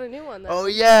just got a new one. Then. Oh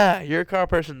yeah, you're a car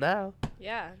person now.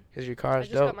 Yeah. Because your car I is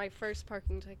just dope. got my first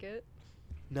parking ticket.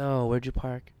 No, where'd you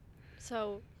park?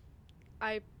 So,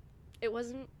 it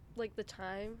wasn't like the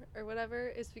time or whatever.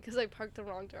 It's because I parked the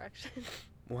wrong direction.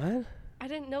 What? I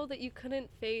didn't know that you couldn't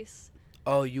face.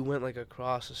 Oh, you went like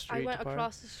across the street. I went to park?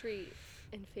 across the street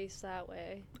and faced that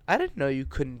way. I didn't know you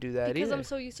couldn't do that Because either. I'm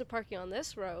so used to parking on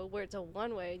this road where it's a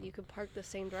one way and you can park the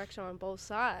same direction on both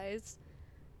sides.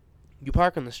 You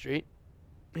park on the street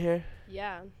here?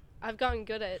 Yeah. I've gotten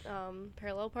good at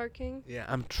parallel parking. Yeah,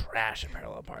 I'm trash at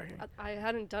parallel parking. I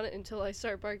hadn't done it until I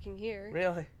started parking here.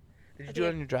 Really? Did you I do it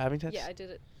did. on your driving test? Yeah, I did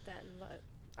it then, but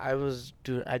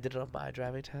I did it on my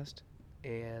driving test,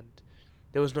 and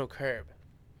there was no curb,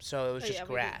 so it was oh, just yeah,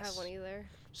 we didn't have grass. one either.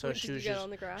 So Did she you was get just, on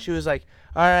the grass? she was like,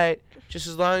 "All right, just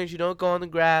as long as you don't go on the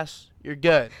grass, you're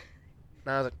good."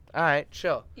 And I was like, "All right,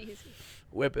 chill." Easy.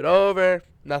 Whip it over.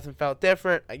 Nothing felt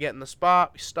different. I get in the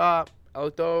spot. We stop. I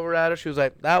looked over at her. She was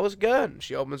like, "That was good." And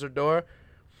she opens her door.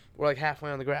 We're like halfway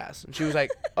on the grass, and she was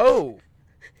like, "Oh."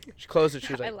 She closed it.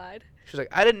 She was I like, lied. She was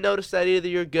like, "I didn't notice that either.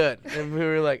 You're good." And we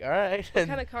were like, "All right." What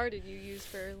kind of car did you use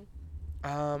for?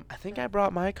 I think I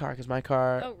brought my car because my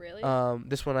car. Oh, really?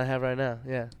 This one I have right now.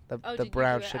 Yeah, the Did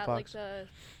brown you do it at, like, shitbox. the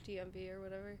DMV or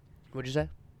whatever? What'd you say?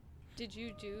 Did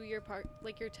you do your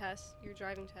your test, your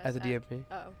driving test? At the DMV?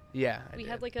 Oh, Yeah, I we did.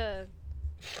 had like a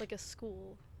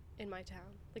school in my town,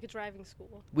 like a driving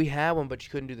school. We had one, but you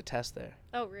couldn't do the test there.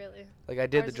 Oh, really? Like I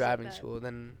did Ours the is driving like that. school,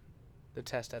 then the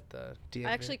test at the DMV.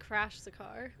 I actually crashed the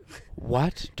car.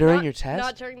 What? During Not- your test?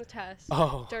 Not during the test.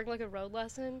 Oh, During like a road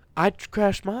lesson.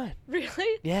 crashed mine.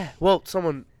 Really? Yeah. Well,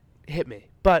 someone hit me,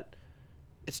 but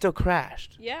it still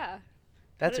crashed. Yeah.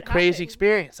 That's a did it crazy happen?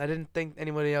 experience. I didn't think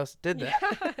anybody else did that.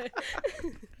 Yeah.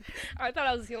 I thought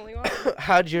I was the only one.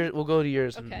 We'll go to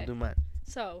yours Okay. and do mine.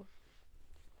 So,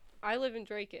 I live in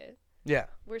Drake. Yeah.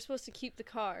 We're supposed to keep the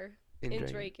car In in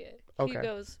Drake. Drake. Okay. He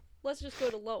goes, let's just go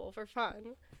to Lowell for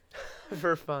fun.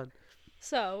 For fun.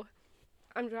 So,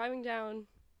 I'm driving down,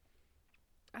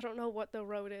 I don't know what the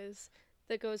road is,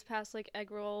 that goes past, like,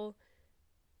 Egg Roll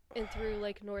and through,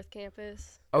 like, North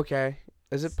Campus. Okay.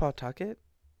 Is it Pawtucket?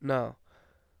 No.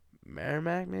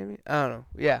 Merrimack, maybe? I don't know.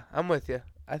 Yeah, I'm with you.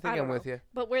 I think I don't I'm with know. you.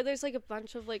 But where there's, like, a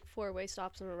bunch of, like, four-way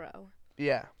stops in a row.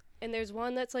 Yeah. And there's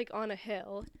one that's, like, on a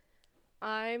hill.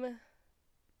 I'm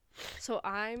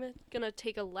gonna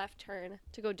take a left turn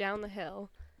to go down the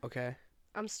hill. Okay.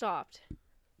 I'm stopped.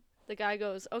 The guy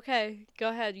goes, okay, go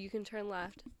ahead, you can turn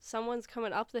left. Someone's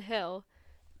coming up the hill,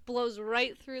 blows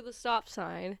right through the stop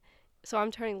sign. So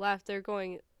I'm turning left, they're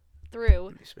going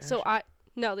through. You smash So it?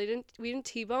 we didn't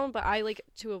T-bone, but I, like,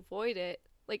 to avoid it,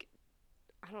 like,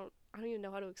 I don't even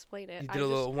know how to explain it. You did a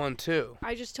little 1-2.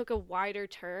 I just took a wider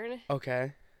turn,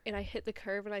 Okay. and I hit the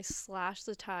curb, and I slashed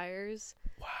the tires.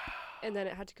 Wow. And then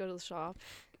it had to go to the shop.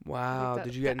 Wow. that-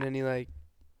 Did you get in any, like,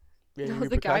 No, the guy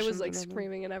repercussions was, or like, nothing?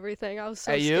 screaming and everything. I was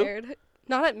so At you? scared.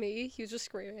 Not at me. He was just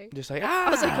screaming. Just like, I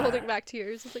was, like, "Ah!" holding back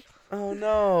tears. I was like, Oh,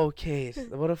 no, Kate.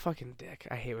 What a fucking dick.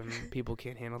 I hate when people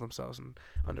can't handle themselves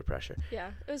under pressure.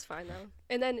 yeah, it was fine, though.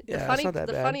 And then Yeah, it's not that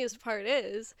the bad. funniest part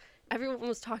is, everyone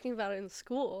was talking about it in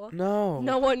school. No.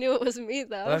 No one knew it was me,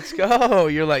 though. Let's go.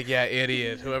 You're like, yeah,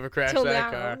 idiot. Whoever crashed Till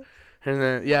that now. car. And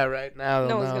then yeah, right now No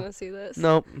they'll one's know. gonna see this.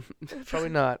 Nope, probably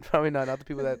not. Probably not. Not the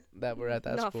people that were at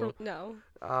that Not school. from no.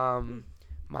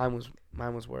 Mine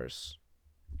was worse.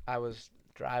 I was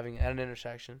driving at an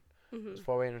intersection. It was Mhm. a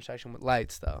four-way intersection with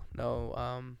lights though.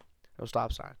 No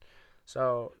stop sign.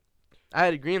 So I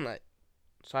had a green light.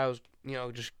 So I was,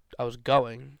 I was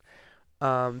going.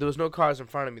 There was no cars in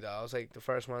front of me though. I was like the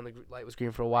first one. The light was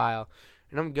green for a while,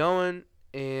 and I'm going.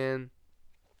 And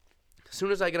as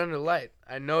soon as I get under the light,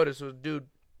 I noticed a dude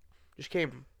just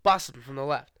came busting from the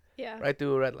left, Yeah. right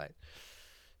through a red light,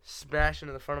 smash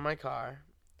into the front of my car.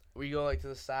 We go like to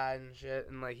the side and shit,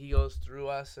 and like he goes through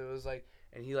us. It was like,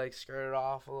 and he like skirted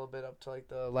off a little bit up to like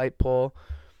the light pole,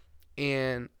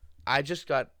 and I just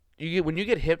got when you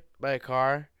get hit by a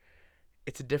car,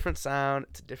 it's a different sound,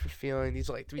 it's a different feeling. These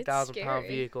are like 3,000-pound scary.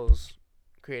 vehicles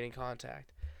creating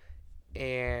contact,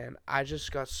 and I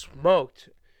just got smoked,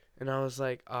 and I was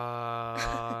like,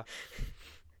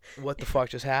 what the fuck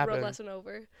just Road happened? lesson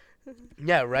over.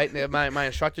 Yeah, right. My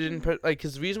instructor didn't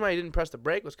because the reason why he didn't press the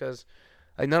brake was because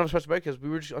like none of us pressed the brake because we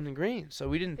were just on the green, so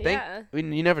we didn't think Yeah.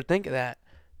 you never think of that.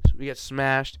 So we get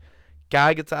smashed.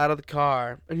 Guy gets out of the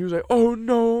car and he was like, "Oh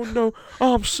no, no,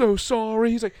 I'm so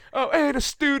sorry." He's like, "Oh, and a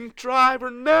student driver,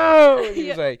 no." And he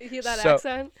was like, he had that so,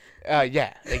 accent.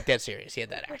 yeah, like dead serious. He had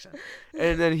that accent.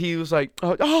 And then he was like,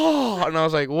 "Oh," and I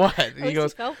was like, "What?" And At he least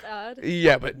goes, he felt bad.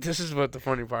 "Yeah, but this is what the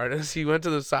funny part is." He went to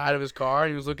the side of his car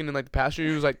and he was looking in like the passenger.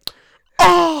 He was like,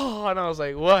 "Oh," and I was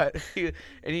like, "What?" And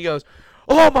he goes,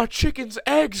 "Oh, my chicken's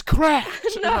eggs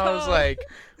cracked." And I was No. like,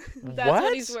 That's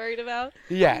what he's worried about.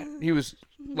 Yeah, he was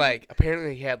like,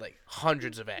 apparently he had like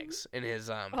hundreds of eggs in his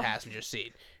passenger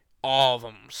seat, all of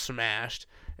them smashed,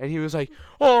 and he was like,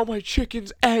 "Oh, my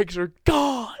chicken's eggs are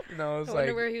gone." And I was I like,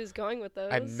 wonder where he was going with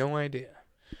those. I have no idea.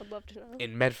 I'd love to know.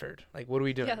 In Medford, like, what are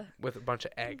we doing Yeah. with a bunch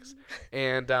of eggs?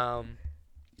 And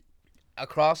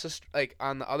across like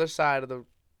on the other side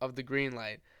of the green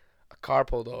light, a car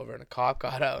pulled over and a cop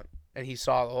got out, and he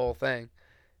saw the whole thing.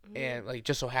 And like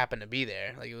just so happened to be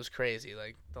there, like it was crazy,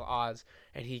 like the odds.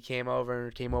 And he came over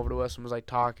to us and was like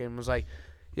talking, was like,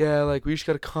 "Yeah, like we just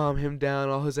gotta calm him down.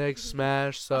 All his eggs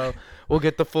smashed, so we'll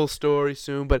get the full story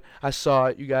soon. But I saw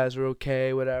it. You guys are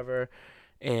okay, whatever."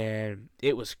 And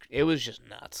it was just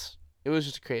nuts. It was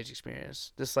just a crazy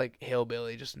experience. This like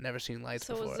hillbilly just never seen lights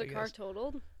So before. was I the car guess.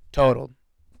 totaled? Totaled.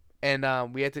 And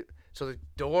we had to. So the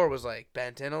door was like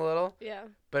bent in a little, Yeah.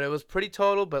 but it was pretty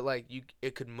total. But like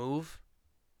it could move.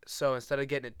 So instead of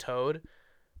getting it towed,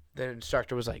 the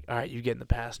instructor was like, "All right, you get in the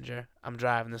passenger. I'm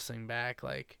driving this thing back.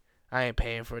 Like, I ain't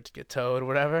paying for it to get towed or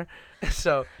whatever."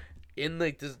 So, in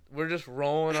like this, we're just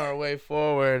rolling our way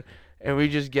forward, and we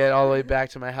just get all the way back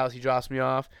to my house. He drops me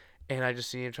off, and I just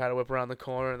see him try to whip around the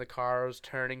corner, and the car was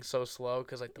turning so slow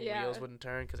because like the wheels wouldn't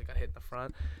turn because it got hit in the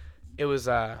front. It was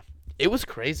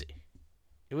crazy.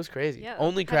 It was crazy. Yeah.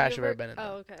 Only Have crash you I've ever ever- been in.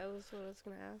 Oh, okay. That was what I was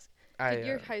gonna ask. I, Did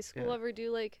your high school yeah. ever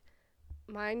do like?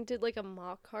 Mine did like a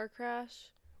mock car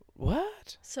crash.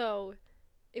 What? So,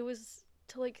 it was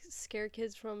to like scare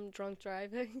kids from drunk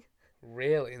driving.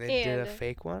 Really? And they did a And-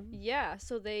 fake one? Yeah.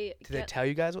 So they. Did they tell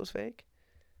you guys it was fake?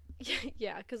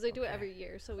 Yeah, because they do it Okay. every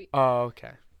year. So we. Oh,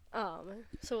 okay.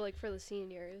 So like for the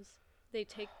seniors, they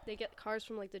get cars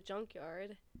from like the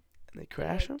junkyard. And they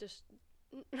crash them? like, just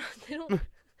they don't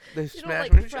They they smash don't them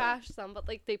like into each other? crash them, but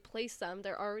like they place them.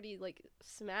 They're already like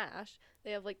smashed.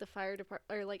 They have like the fire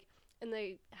department or like, and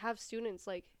they have students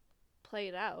like play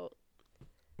it out.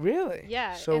 Really?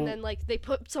 Yeah, So and then like they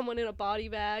put someone in a body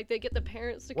bag. They get the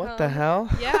parents to come. what the hell?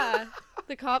 Yeah,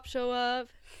 the cops show up,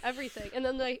 everything, and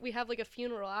then we have like a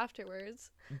funeral afterwards.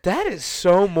 That is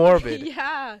so morbid.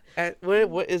 Yeah, And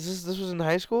what is this? This was in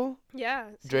high school? yeah.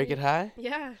 Drake at High?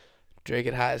 Yeah. Drake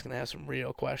at High is gonna have some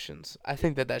real questions. I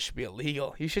think that should be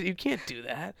illegal. You can't do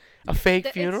that. A fake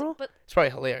funeral? But It's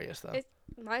probably hilarious though.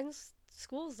 mine's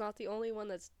school's not the only one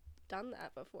that's done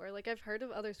that before. Like I've heard of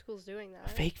other schools doing A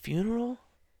that. fake funeral?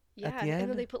 Yeah, at the and end?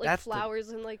 then they put like That's flowers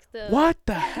in like the What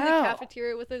the in hell? the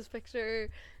cafeteria with his picture.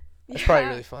 That's Yeah. probably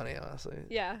really funny, honestly.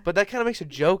 Yeah. But that kind of makes a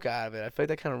joke out of it. I feel like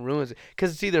that kind of ruins it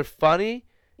because it's either funny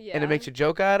Yeah. and it makes a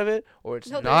joke out of it, or it's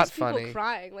no, there not was people funny.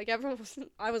 crying. Like everyone was.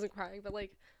 I wasn't crying, but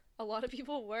like a lot of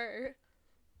people were.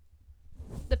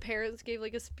 The parents gave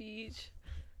like a speech.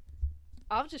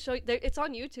 I'll just show you. It's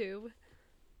on YouTube.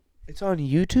 It's on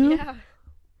YouTube? Yeah.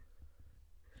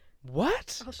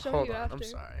 What? I'll show Hold you on, I'm after.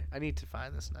 sorry. I need to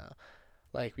find this now.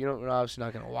 Like, we're obviously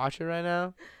not gonna watch it right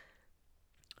now.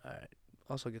 All right.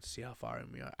 Also, get to see how far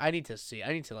in we are. I need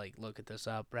to like look at this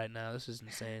up right now. This is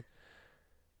insane.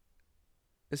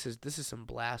 This is some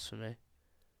blasphemy.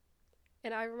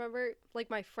 And I remember, like,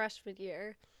 my freshman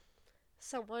year,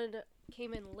 someone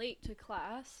came in late to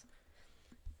class,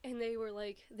 and they were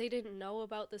like, they didn't know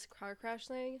about this car crash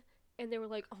thing, and they were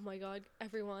like, oh my god,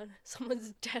 everyone,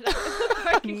 someone's dead out in the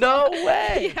parking No lot.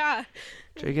 way. Yeah.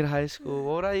 Drake High School.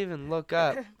 What would I even look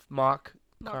up? Mock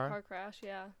Mock car. car crash,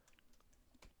 yeah.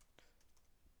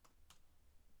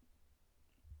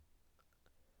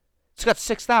 It's got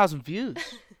 6,000 views.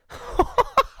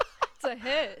 It's a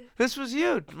hit. This was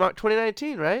you,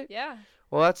 2019, right? Yeah.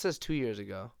 Well, that says 2 years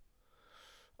ago.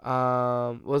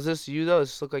 Was this you though? Does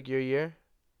this look like your year?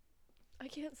 I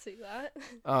can't see that.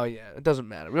 Oh yeah, it doesn't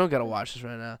matter. We don't gotta watch this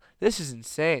right now. This is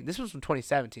insane. This was from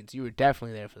 2017, so you were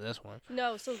definitely there for this one.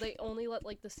 No, so they only let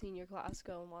like the senior class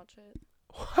go and watch it.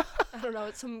 I don't know,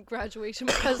 it's some graduation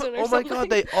present or Oh my something. god,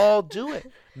 they all do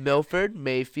it. Milford,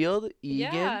 Mayfield,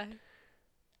 Egan,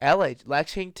 Yeah. LA,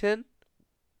 Lexington,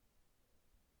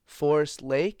 Forest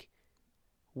Lake,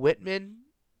 Whitman.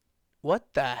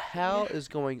 What the hell is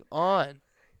going on?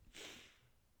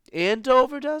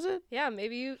 Andover does it? Yeah,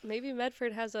 maybe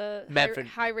Medford has a Medford.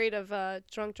 high rate of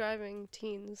drunk driving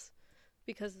teens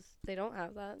because they don't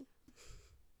have that.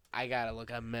 I gotta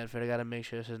look at Medford. I gotta make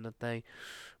sure this isn't a thing.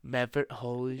 Medford,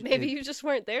 holy. Maybe you just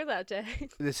weren't there that day.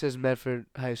 This is Medford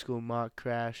High School mock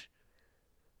crash.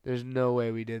 There's no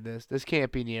way we did this. This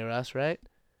can't be near us, right?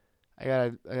 I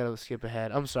gotta skip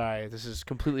ahead. I'm sorry. This is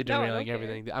completely No, I don't derailing care.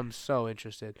 everything. I'm so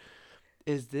interested.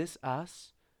 Is this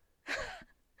us?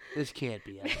 This can't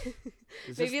be us.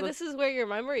 Maybe this is where your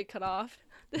memory cut off.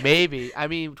 Maybe. I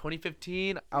mean,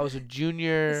 2015, I was a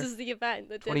junior. This is the event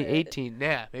that did it. 2018,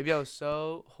 yeah. Maybe I was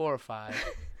so horrified.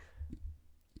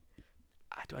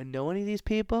 Do I know any of these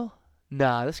people?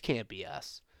 Nah, this can't be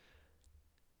us.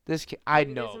 This can't. I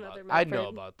Maybe there's know another about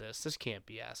Medford. this. This can't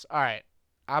be us. All right.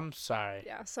 I'm sorry.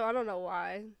 Yeah, so I don't know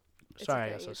why. It's Sorry, I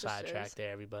okay, got so it just sidetracked is.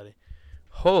 there, everybody.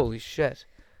 Holy shit.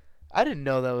 I didn't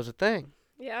know that was a thing.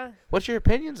 Yeah. What's your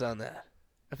opinions on that?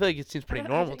 I feel like it seems pretty I-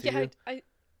 normal to you.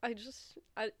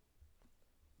 I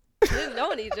didn't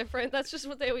know any different. That's just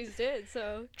what they always did.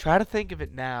 So Try to think of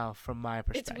it now from my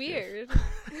perspective. it's weird.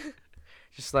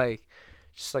 Just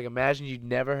like imagine you'd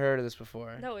never heard of this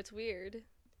before. No, it's weird.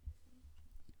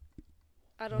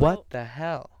 I don't know. What the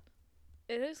hell?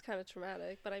 It is kind of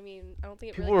traumatic, but I mean, I don't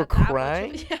think it People really were got that much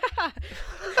crying? of- Yeah.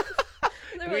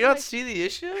 They Do were we not like- see the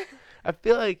issue? I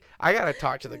feel like I gotta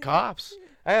talk to the cops.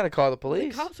 I gotta call the the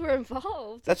police. cops were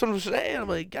involved. That's what I'm saying. I'm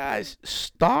like, guys,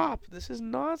 stop. This is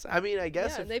nonsense. I mean, I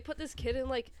guess Yeah, if they put this kid in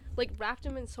like wrapped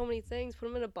him in so many things, put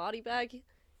him in a body bag.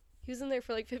 He was in there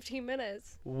for like 15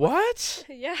 minutes. what?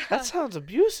 Yeah. That sounds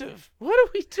abusive. What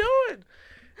are we doing?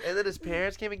 And then his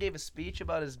parents came and gave a speech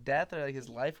about his death or like his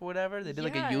life or whatever. They did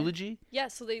like Yeah. a eulogy. Yeah,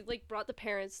 so they like brought the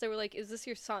parents. They were like, "Is this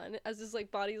your son?" As his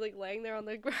like body like laying there on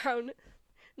the ground,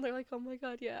 and they're like, "Oh my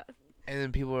god, yeah." And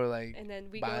then people were like, And then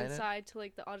we go buying it? inside to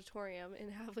like the auditorium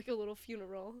and have like a little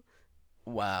funeral.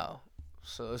 wow.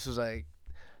 So this was like,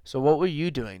 so what were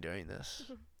you doing during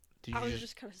this? Did I you was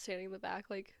just kind of standing in the back,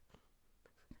 like,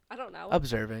 I don't know.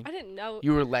 observing? I didn't know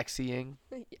You were Lexiing.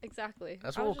 exactly.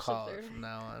 That's I what we'll was just call it observing. from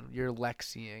now on. You're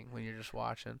Lexiing when you're just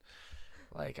watching.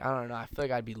 Like, I don't know. I feel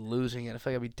like I'd be losing it. I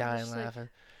feel like I'd be dying just like- laughing.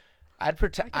 I'd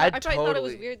pretend. I I'd probably totally. thought it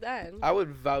was weird then. I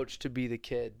would vouch to be the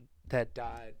kid that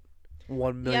died.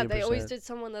 1 million Yeah, they always %. did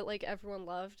someone that like everyone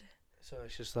loved. So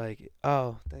it's just like,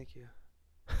 oh, thank you.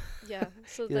 Yeah,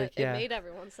 so You're that like, yeah. it made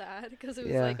everyone sad because it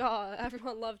was Yeah. like, oh,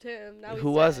 everyone loved him. Now he's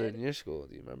Who was dead. it in your school?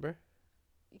 Do you remember?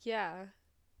 Yeah,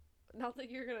 not that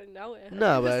you're gonna know it.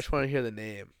 No, but I just want to hear the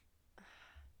name.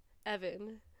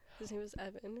 Evan. His name was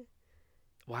Evan.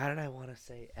 Why did I want to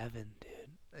say Evan,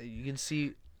 dude? You can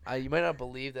see. You might not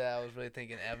believe that I was really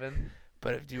thinking Evan,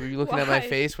 but if were you looking at my Why?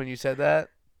 face when you said that?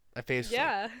 My face. Was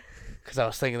Yeah. Because I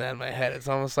was thinking that in my head. It's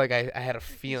almost like I had a You just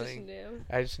feeling. knew.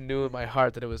 I just knew in my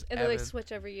heart that it was And then Evan. they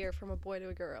switch every year from a boy to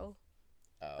a girl.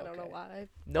 Oh, I don't know okay. why.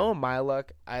 Knowing my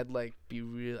luck, I'd like be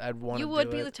real. I'd want to You do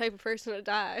would be it. the type of person to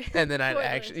die. And then I'd Spoilers.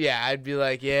 actually, yeah, I'd be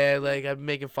like, yeah, like I'm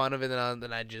making fun of it, and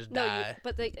then I'd just No, die.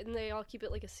 but they all keep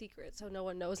it like a secret, so no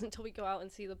one knows until we go out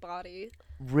and see the body.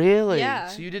 Really? Yeah.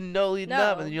 So you didn't know leading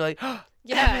up, and then No. you're like, oh,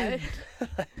 Yeah.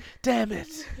 Evan! Damn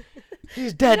it,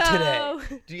 he's dead today. No.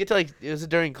 Do you get to like? Was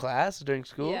it during class, during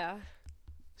school? Yeah.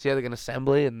 So you had like an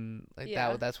assembly, and like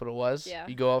Yeah. that's what it was. Yeah.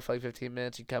 You go out for like 15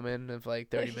 minutes, you come in, and for like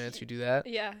 30 minutes, you do that.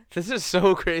 Yeah. This is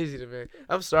so crazy to me.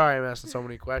 I'm sorry I'm asking so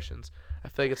many questions. I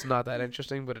feel like it's not that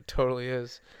interesting, but it totally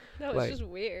is. No, it's Like- just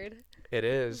weird. It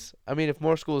is. I mean, if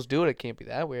more schools do it, it can't be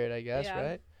that weird, I guess, Yeah.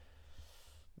 right?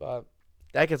 But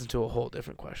that gets into a whole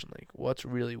different question. Like, what's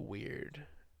really weird?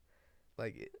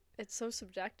 Like, It's so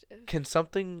subjective. can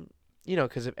something,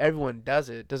 because if everyone does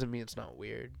it, it doesn't mean it's not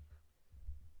weird.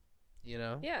 You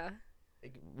know? Yeah.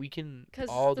 Like, we can Because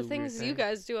all the do weird things you things.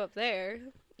 guys do up there,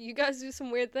 you guys do some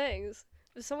weird things.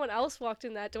 if someone else walked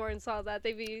in that door and saw that,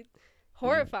 they'd be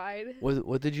horrified.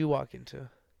 What did you walk into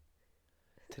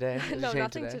today? Was you No, saying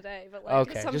nothing today, but like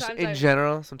Okay, sometimes just in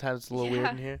general, sometimes it's a little weird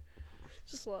Yeah. in here.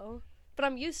 just low. But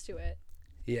I'm used to it.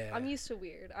 Yeah. I'm used to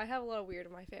weird. I have a lot of weird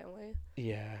in my family.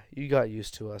 Yeah, you got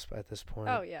used to us at this point.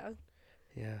 Oh yeah.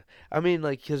 Yeah. I mean,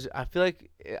 like, 'cause I feel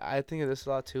like I think of this a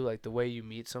lot too. Like, the way you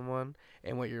meet someone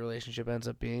and what your relationship ends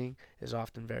up being is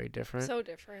often very different. So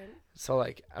different. So,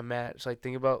 like, so, like,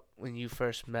 think about when you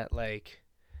first met, like,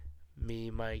 me,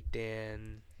 Mike,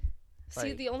 Dan. See,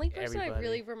 Like, the only person I everybody.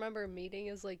 really remember meeting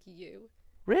is like you.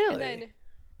 Really? And then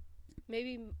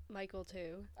maybe Michael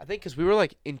too. I think 'cause we were,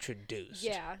 like, introduced.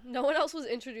 Yeah. No one else was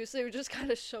introduced. They were just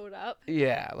kind of showed up.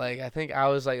 Yeah, like, I think I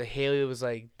was, like, Haley was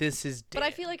like, this is Dan. But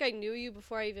I feel like I knew you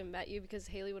before I even met you because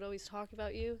Haley would always talk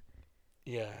about you.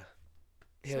 Yeah.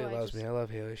 So Haley I loves me. just- I love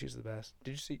Haley. She's the best.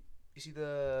 Did you see?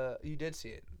 You did see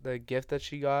it. The gift that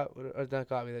she got, or not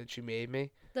got me, that she made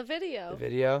me. The video. The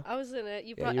video. I was in it.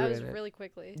 You Yeah, brought. you I were was in it. really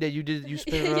quickly. Yeah, you did. You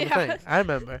spin around the Yeah. thing. I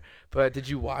remember. But did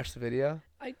you watch the video?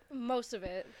 Most of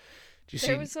it. Did you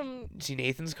There see? was some. See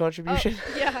Nathan's Oh, contribution?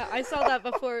 yeah, I saw that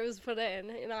before it was put in,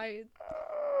 and I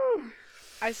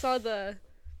saw the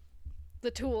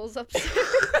tools upstairs.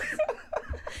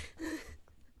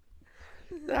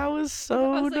 That was I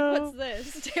so was like, dope. "What's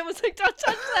this?" Dan was like, "Don't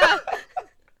touch that."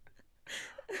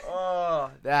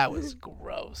 Oh, that was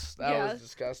gross. That Yeah. was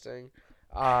disgusting.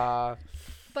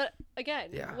 But again,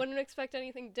 Yeah. wouldn't expect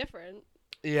anything different.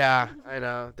 Yeah, I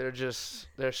know.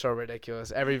 They're so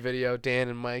ridiculous. Every video, Dan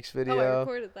and Mike's video. Oh, I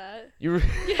recorded that. You were,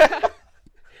 Yeah.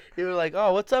 you were like,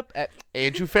 oh, what's up?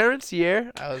 Andrew Ferentz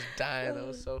here. I was dying. That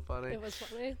was so funny. It was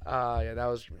funny.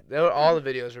 Yeah, all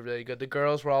the videos were really good. The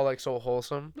girls were all like so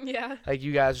wholesome. Yeah. Like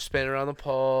you guys are spinning around the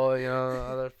pole, you know,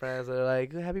 other friends that are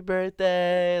like, happy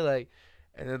birthday, like,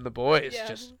 and then the boys, Yeah.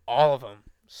 just all of them,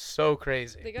 so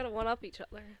crazy. They gotta one up each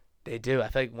other. They do. I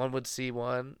feel like one would see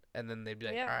one, and then they'd be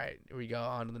like, Yeah. all right, here we go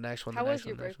on to the next one. How the was next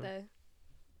your one, the next one. birthday?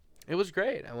 It was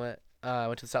great. I went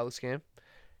to the Celtics game,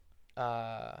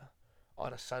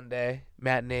 on a Sunday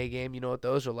matinee game. You know what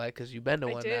those are like because you've been to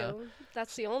I one do. now.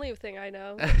 That's the only thing I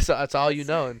know. So that's all you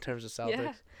know in terms of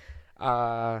Celtics.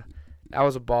 Yeah. That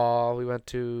was a ball. We went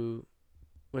to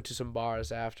some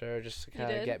bars after just to You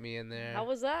kind of did? get me in there. How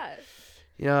was that?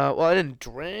 You know, well, I didn't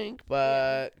drink,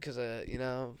 but because you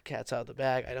know, cat's out the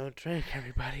bag. I don't drink,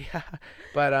 everybody.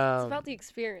 But It's about the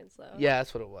experience, though. yeah,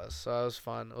 that's what it was. So it was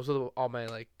fun. I was with all my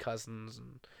like cousins,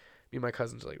 and me and my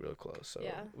cousins are like real close. So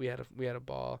Yeah. we had a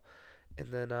ball,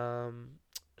 and then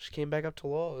just came back up to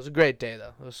Lowell. It was a great day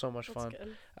though. It was so much That's fun.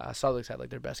 good. Celtics had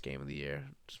like their best game of the year,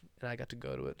 and I got to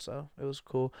go to it, so it was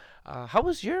cool. How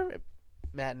was your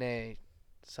matinee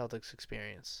Celtics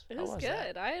experience? It How was that?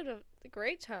 good. I had a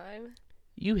great time.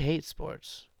 You hate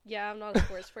sports, Yeah, I'm not a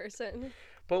sports person.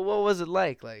 but what was it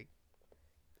like? Like,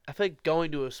 I feel like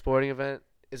going to a sporting event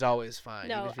is always fun.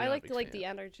 even No, if you're I not a like big the fan.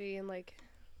 energy and like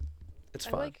It's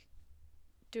I fun. like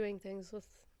doing things with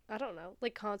I don't know,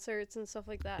 like concerts and stuff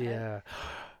like that. Yeah.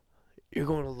 You're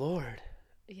going to Lord.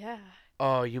 Yeah.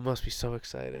 Oh, you must be so I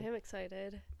excited. am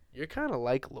excited. You're kind of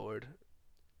like Lord,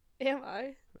 Am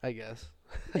I? I guess.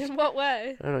 In what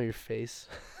way? I don't know your face.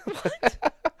 What?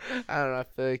 I don't know. I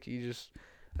feel like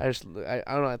I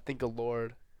don't know. I think of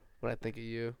Lord when I think of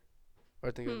you, or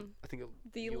I think of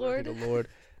The you when I Lord. think of Lord,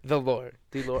 the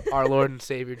Lord, our Lord and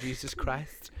Savior Jesus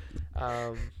Christ.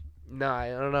 No, I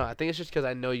don't know. I think it's just because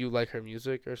I know you like her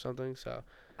music or something. So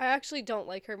I actually don't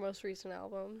like her most recent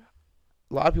album.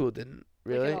 a lot of people didn't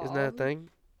really. at Isn't that a all. thing?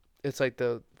 It's like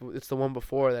it's the one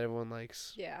before that everyone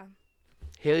likes. Yeah.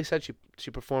 Haley said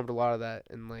she performed a lot of that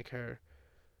in like her.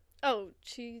 Oh,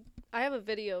 I have a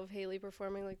video of Haley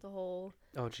performing like the whole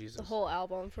Jesus.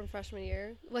 album from freshman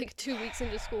year, like 2 weeks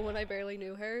into school when I barely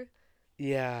knew her.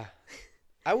 Yeah.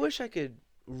 I wish I could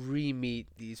re-meet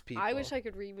these people. I wish I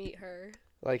could re-meet her.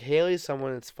 Like Haley's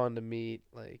someone that's fun to meet.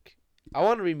 Like I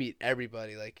want to re-meet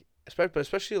everybody. Like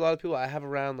especially a lot of people I have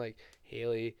around, like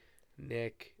Haley,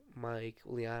 Nick, Mike,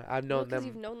 Leon. I've known Because them.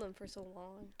 you've known them for so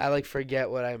long. I like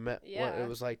forget what I met. What Yeah. it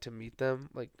was like to meet them.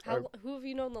 Like Who have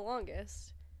you known the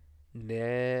longest?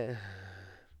 Nick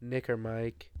or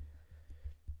Mike.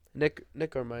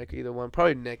 Nick or Mike, either one.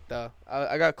 Probably Nick though.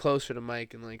 I got closer to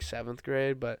Mike in like 7th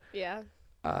grade, but Yeah.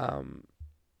 I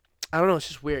don't know. It's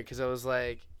just weird because I was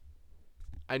like,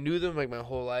 I knew them like my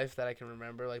whole life that I can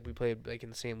remember. Like we played like in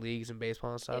the same leagues and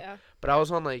baseball and stuff. Yeah. But I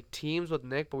was on like teams with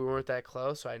Nick, but we weren't that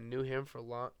close, so I knew him for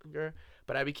longer.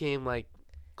 But I became like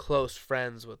close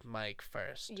friends with Mike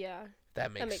first. Yeah.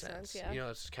 That makes, makes sense. sense, yeah. You know,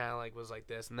 it's kind of like was like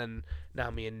this, and then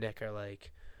now me and Nick are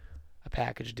like a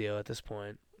package deal at this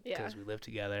point Yeah. because we live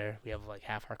together. We have like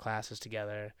half our classes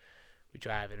together. We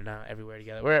drive in and out everywhere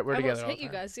together. We're I together almost all hit the you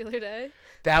time. guys the other day.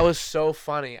 That was so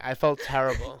funny. I felt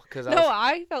terrible because No,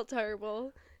 I felt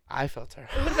terrible. I felt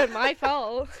terrible. It would have been my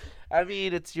fault. I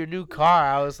mean, it's your new car.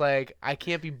 I was like, I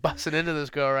can't be busting into this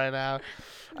girl right now.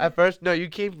 At first, no, you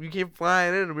came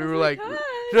flying in, and we I were was like,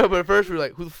 "Hi." no, but at first we were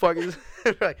like, who the fuck is?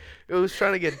 We're like, it was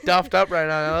trying to get duffed up right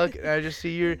now. And I look, and I just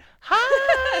see you,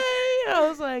 hi. And I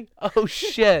was like, oh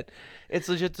shit, it's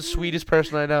legit the sweetest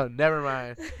person I know. Never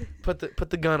mind. Put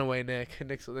the gun away, Nick.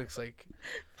 Nick's like,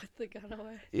 Put the gun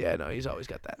away. yeah, no, he's always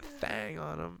got that thing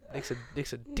on him.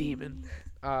 Nick's a demon.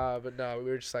 But no, we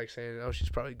were just like saying, oh, she's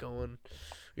probably going.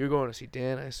 You're going to see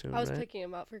Dan, I assume. I was right? picking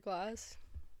him up for class.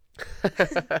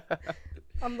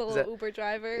 I'm the Is little that- Uber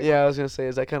driver. Yeah, I was gonna say,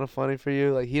 is that kind of funny for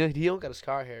you? Like he don't got his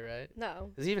car here, right?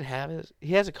 No. Does he even have his?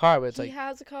 He has a car, but it's He like,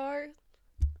 has a car,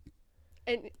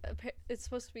 and it's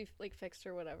supposed to be like fixed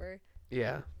or whatever.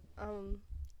 yeah.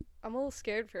 I'm a little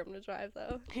scared for him to drive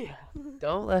though. Yeah.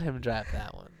 Don't let him drive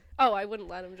that one. Oh, I wouldn't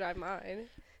let him drive mine.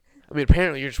 I mean,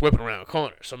 apparently you're just whipping around a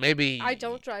corner, so maybe. I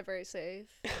don't drive very safe,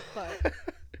 but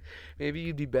Maybe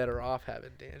you'd be better off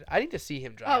having Dan. I need to see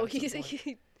him drive. oh, at some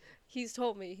point. he's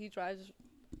told me he drives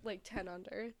like 10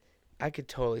 under, I could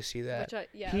totally see that. which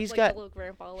yeah, He's like got- the little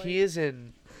grandpa. Like, He is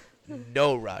in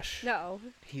no rush. no.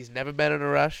 He's never been in a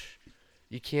rush.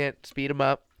 You can't speed him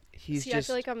up. He's See, just.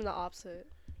 I feel like I'm the opposite.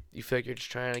 You feel like you're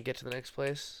just trying to get to the next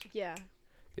place. Yeah,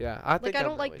 Yeah, I think like I I'm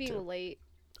don't that like way, being too. late.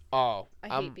 Oh,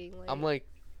 I hate being late. I'm like,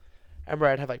 I remember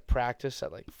I'd have like practice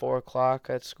at like 4:00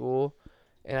 at school,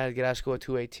 and I'd get out of school at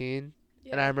 2:18.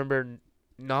 yeah. And I remember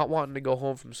not wanting to go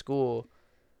home from school,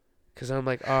 cause I'm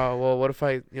like, oh well, what if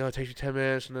it takes you 10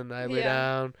 minutes and then I lay Yeah.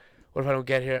 down? What if I don't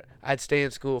get here? I'd stay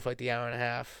in school for like the hour and a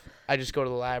half. I just go to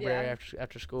the library Yeah.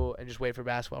 after school and just wait for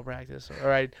basketball practice, or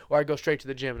I'd go straight to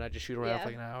the gym and I'd just shoot around Yeah. for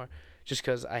like an hour, just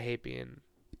cause I hate being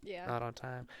yeah. not on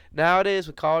time. Nowadays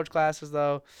with college classes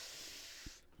though,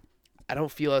 I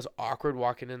don't feel as awkward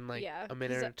walking in like yeah, a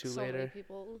minute 'cause or two so many later.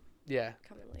 people Yeah,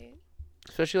 come in late.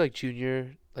 especially like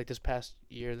junior, like this past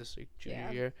year, this like, junior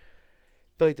Yeah. year.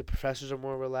 I feel like the professors are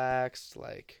more relaxed,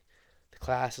 like the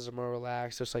classes are more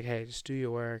relaxed. So it's like, hey, just do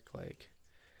your work, like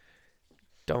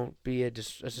don't be a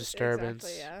disturbance,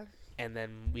 Exactly, yeah. and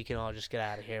then we can all just get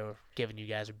out of here. We're giving you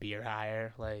guys a beer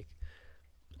higher. Like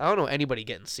I don't know anybody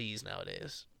getting C's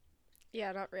nowadays.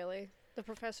 Yeah, not really. The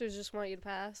professors just want you to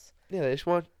pass, Yeah, they just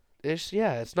want.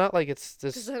 It's not like it's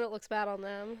because this. then it looks bad on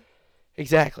them.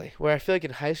 Exactly. Where I feel like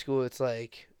in high school, it's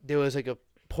like there was like a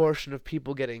portion of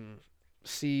people getting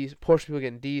C's, portion of people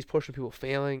getting D's, portion of people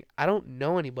failing. I don't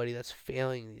know anybody that's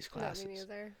failing these No, me classes.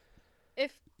 neither.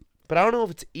 If But I don't know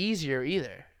if it's easier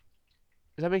either.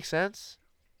 Does that make sense?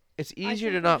 It's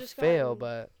easier to think we've not just fail, gotten-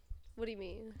 but what do you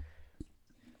mean?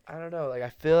 I don't know. Like I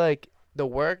feel like the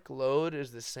workload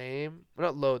is the same. Well,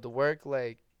 not load. The work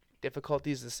like difficulty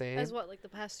is the same. As what, like the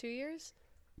past 2 years?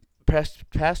 Past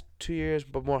 2 years,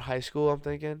 but more high school. I'm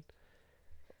thinking.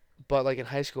 But like in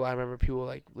high school, I remember people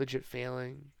like legit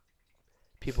failing.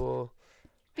 People.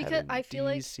 Because having I feel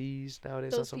like D's, C's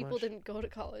nowadays. Not Those so people much. didn't go to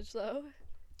college though.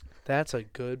 That's a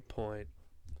good point.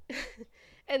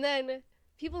 And then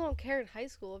people don't care in high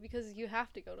school because you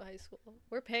have to go to high school.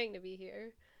 We're paying to be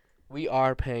here. We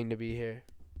are paying to be here.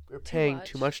 We're paying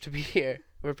too much. much to be here.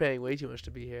 We're paying way too much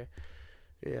to be here.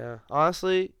 Yeah.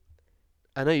 Honestly,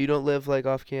 I know you don't live like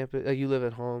off campus. Like you live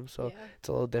at home, so yeah. it's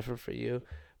a little different for you.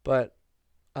 But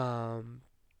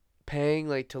paying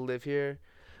like to live here,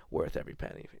 worth every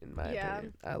penny in my Yeah.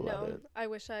 opinion. I love No, it. I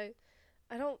wish I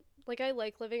don't like I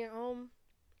like living at home.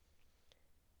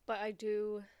 But I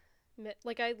do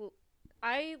like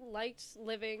I liked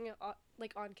living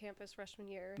like on campus freshman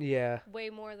year Yeah. way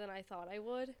more than I thought I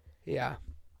would. Yeah.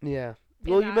 Yeah. And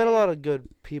Well, you met a I- lot of good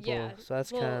people, Yeah, so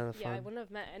that's well, kind of yeah, I fun. wouldn't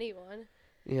have met anyone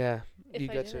Yeah. if You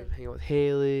I got to didn't. hang out with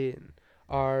Haley and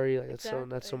Ari. Like that's so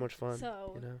Exactly. much fun.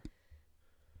 So, you know.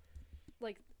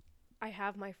 I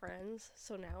have my friends,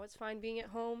 so now it's fine being at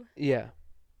home, Yeah.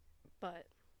 but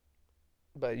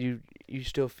But you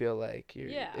still feel like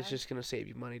Yeah. it's just gonna save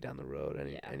you money down the road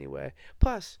Yeah. anyway.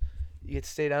 Plus, you get to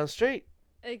stay down the street.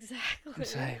 exactly.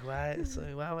 It's like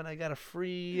why when I got a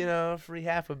free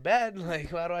half a bed,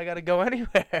 like why do I gotta go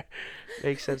anywhere?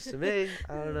 Makes sense to me.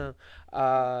 I don't know.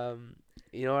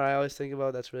 You know what I always think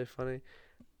about that's really funny?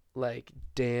 Like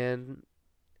Dan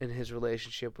and his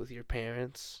relationship with your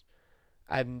parents.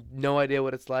 I have no idea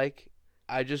what it's like.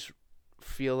 I just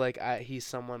feel like he's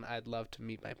someone I'd love to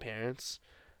meet my parents.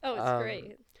 Oh, it's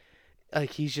great. Like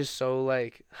he's just so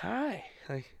like, hi,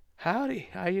 like howdy,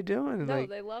 how you doing? And, No, like,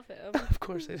 they love him. of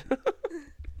course they do.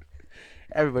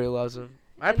 Everybody loves him.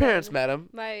 My And parents then- met him.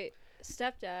 My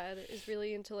stepdad is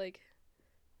really into like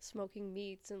smoking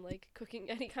meats and like cooking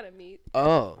any kind of meat.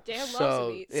 Oh, Dan so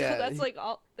loves meat, so yeah, that's like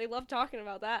all they love talking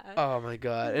about that. oh my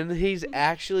god, and he's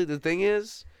actually the thing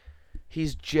is,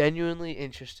 he's genuinely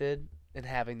interested in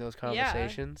having those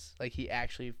conversations. Like he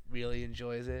actually really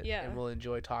enjoys it, Yeah. and will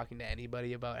enjoy talking to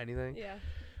anybody about anything. Yeah.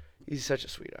 He's such a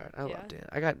sweetheart. I Yeah. love Dan.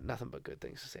 I got nothing but good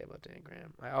things to say about Dan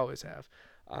Graham. I always have.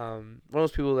 One of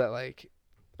those people that like,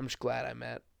 I'm just glad I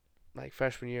met. Like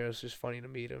freshman year, it was just funny to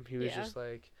meet him. He was Yeah. just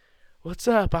like, "What's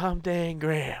up? I'm Dan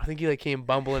Graham." I think he like came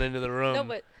bumbling into the room. No,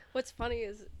 but what's funny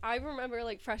is I remember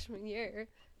like freshman year,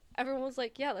 everyone was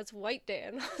like, "Yeah, that's White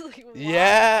Dan." I was like, "Why?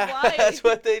 Yeah, Why?" that's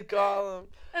what they'd call him.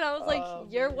 And I was like, Oh,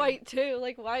 "You're man. white too.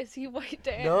 Like, why is he White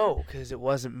Dan?" No, because it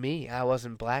wasn't me. I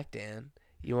wasn't Black Dan.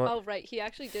 You want Oh right, he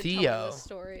actually did tell Theo. me this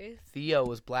story. Theo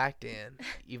was Black Dan,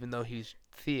 even though he's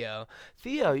Theo.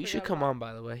 Theo, you should Forgot come about- on.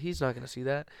 By the way, he's not gonna see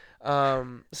that.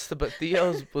 But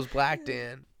Theo was Black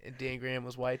Dan, and Dan Graham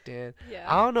was White Dan. Yeah.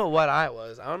 I don't know what I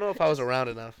was. I don't know if I was around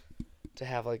enough to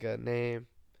have like a name,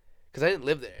 because I didn't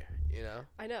live there. You know.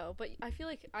 I know, but I feel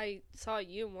like I saw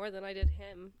you more than I did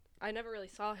him. I never really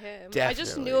saw him. I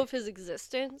just Definitely. knew of his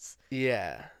existence,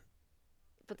 Yeah,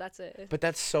 but that's it. but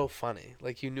that's so funny.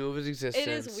 Like you knew of his existence. It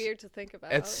is weird to think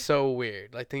about. It's so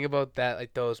weird. Like think about that.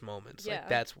 Like those moments. Yeah. Like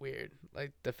that's weird.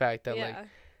 Like the fact that yeah. like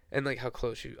and like how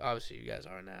close you obviously you guys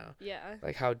are now. Yeah.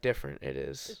 Like how different it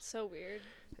is. It's so weird.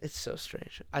 It's so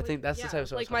strange. I Like, think that's yeah, the type of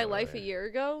stuff. like my life a year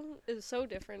ago is so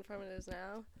different from it is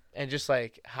now. And just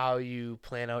like how you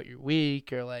plan out your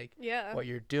week or like Yeah. what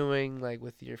you're doing like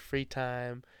with your free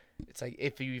time. It's like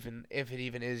if it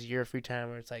even is your free time,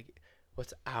 or it's like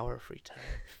what's our free time?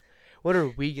 What are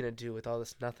we gonna do with all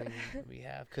this nothing we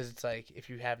have? Because it's like if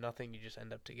you have nothing, you just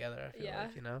end up together. I feel Yeah.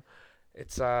 like, you know,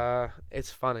 it's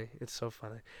funny. It's so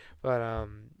funny. But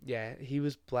yeah, he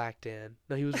was Black Dan.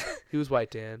 No, he was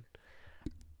White Dan.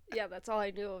 Yeah, that's all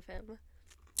I knew of him.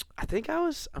 I think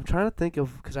I'm trying to think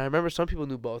of, because I remember some people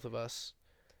knew both of us,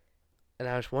 and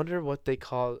I was wondering what they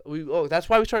called. That's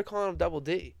why we started calling him Double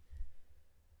D,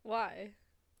 Why?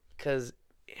 because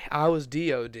I was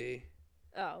DOD.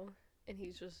 Oh, and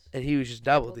he's just And he was just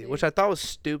Double Double D, D. which I thought was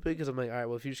stupid because I'm like, all right,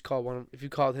 well, if you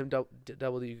called him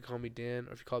Double D, you could call me Dan,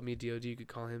 or if you called me DOD, you could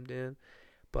call him Dan.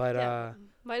 But yeah,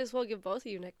 might as well give both of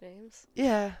you nicknames.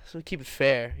 yeah, so keep it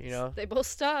fair, you know. They both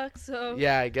stuck, so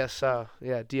Yeah, I guess so.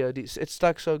 Yeah, DOD. It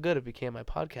stuck so good it became my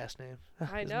podcast name.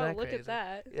 I Isn't know. that Look crazy? at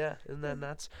that. Yeah, isn't that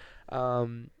nuts?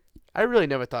 I really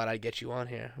never thought I'd get you on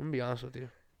here. I'm gonna be honest with you.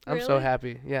 I'm so Really?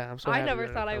 happy. Yeah, I'm so I happy. never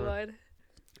you're thought I coming. would.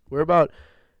 We're about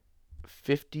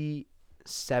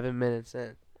 57 minutes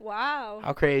in. Wow.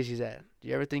 How crazy is that? Do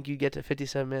you ever think you'd get to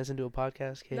 57 minutes into a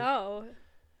podcast, Kate? No.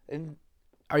 And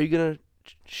are you gonna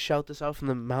shout this out from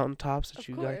the mountaintops that Of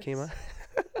you guys came course.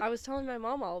 on? I was telling my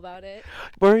mom all about it.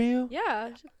 Were you?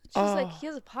 Yeah. She's like, Oh. he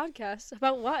has a podcast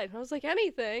about what? And I was like,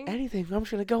 anything. Anything. I'm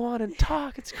just gonna go on and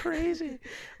talk. It's crazy.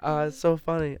 It's so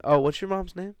funny. Oh, what's your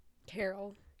mom's name?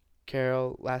 Carol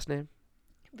Carol. Last name?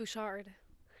 Bouchard.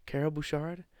 Carol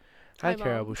Bouchard. Hi, Hi,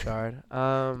 Carol Mom. Bouchard.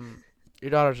 Your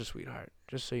daughter's a sweetheart.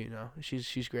 Just so you know,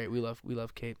 she's great. We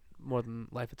love Kate more than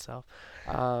life itself.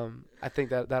 I think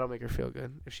that'll make her feel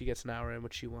good if she gets an hour in,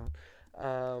 which she won't.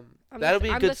 That'll be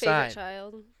a I'm good the favorite sign.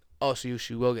 child. Oh, so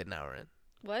she will get an hour in.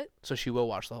 What? So she will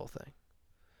watch the whole thing.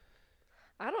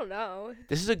 I don't know.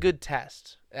 This is a good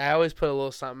test. I always put a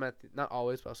little something not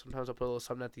always, but sometimes I'll put a little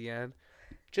something at the end,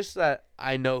 just so that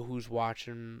I know who's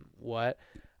watching what.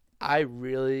 I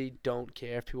really don't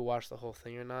care if people watch the whole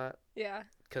thing or not, Yeah.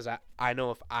 because I know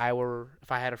if I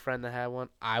had a friend that had one,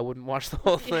 I wouldn't watch the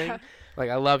whole thing. Yeah. Like,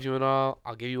 I love you and all.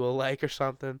 I'll give you a like or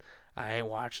something. I ain't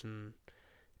watching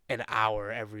an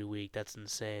hour every week. That's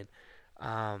insane.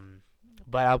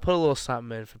 But I'll put a little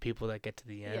something in for people that get to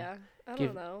the end. Yeah. I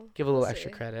Give- don't know. Give a little We'll extra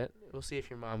see. credit. We'll see if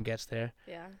your mom gets there.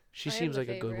 Yeah. She I am seems the like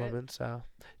a good favorite. woman. So,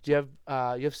 do you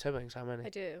have siblings? How many? I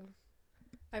do.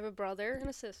 I have a brother and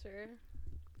a sister,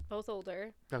 both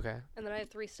older, Okay. and then I have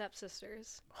 3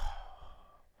 stepsisters.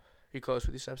 You close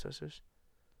with your stepsisters?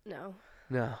 No.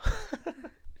 No.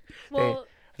 Well, Are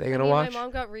they gonna I mean, watch? my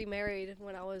mom got remarried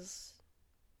when I was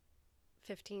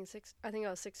 15, I think I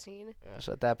was 16. Yeah,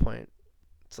 so at that point,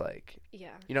 it's like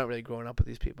Yeah. you're not really growing up with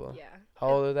these people. Yeah. How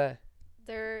old are they?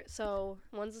 So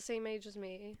one's the same age as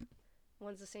me,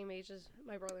 one's the same age as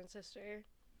my brother and sister,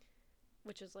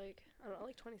 which is like, I don't know,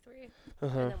 like 23,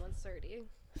 Uh-huh. and then one's 30.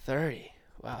 30.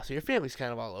 Wow. So your family's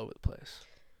kind of all over the place.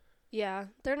 Yeah,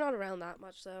 they're not around that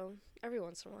much though. Every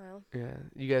once in a while. Yeah.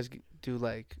 You guys do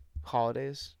like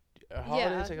holidays? Are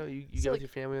holidays like you So, get with like- your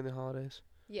family on the holidays?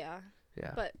 Yeah,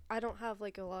 Yeah. but I don't have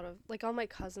like a lot of like all my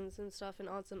cousins and stuff and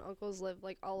aunts and uncles live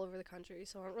like all over the country,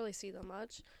 so I don't really see them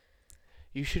much.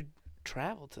 You should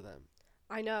travel to them.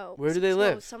 I know. Where do they So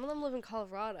live? some of them live in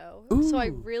Colorado. Ooh. So I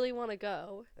really want to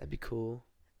go. That'd be cool.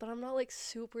 But I'm not like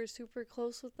super super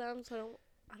close with them, so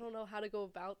I don't know how to go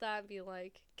about that and be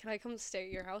like, "Can I come stay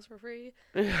at your house for free?"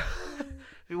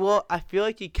 Well, I feel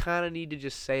like you kind of need to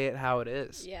just say it how it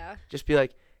is. Yeah. Just be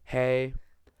like, "Hey,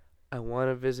 I want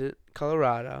to visit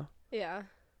Colorado, Yeah.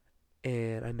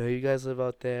 and I know you guys live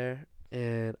out there,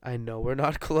 and I know we're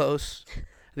not close."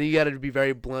 I think you got to be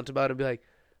very blunt about it and be like,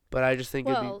 "But I just think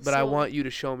I so want you to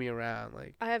show me around."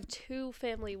 Like, I have 2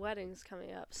 family weddings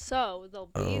coming up, so they'll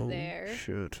be there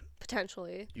shoot.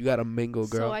 potentially. You got to mingle,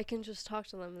 girl. So I can just talk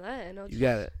to them then. You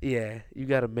got to, yeah, you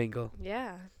got to mingle.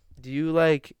 Yeah. Do you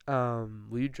like,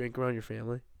 will you drink around your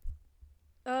family?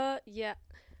 Yeah.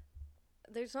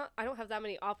 I don't have that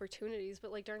many opportunities,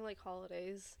 but like during like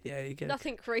holidays. Yeah, you can.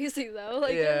 Nothing crazy though.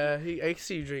 Like Yeah, I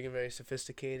see you drinking very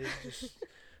sophisticated. Just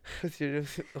with your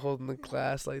holding the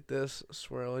glass like this,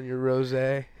 swirling your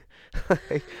rosé,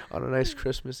 like on a nice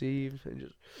Christmas Eve, and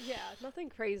just yeah, nothing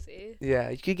crazy. yeah,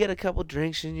 you could get a couple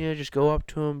drinks in you. Just go up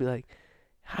to them, be like,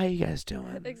 "How you guys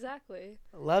doing? Exactly.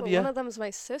 I love But you." one of them is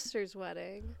my sister's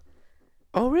wedding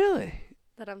Oh, really?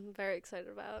 that I'm very excited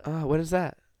about. When is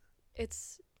that?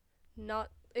 It's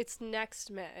next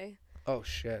May. Oh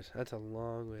shit, that's a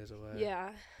long ways away.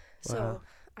 Yeah. So Wow.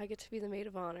 I get to be the maid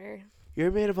of honor. You're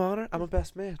a maid of honor. I'm a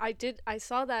best man. I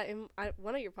saw that in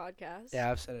one of your podcasts. Yeah,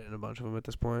 I've said it in a bunch of them at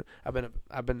this point. I've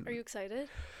been. Are you excited?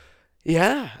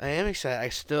 Yeah, I am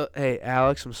excited. Hey,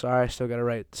 Alex, I'm sorry. I still got to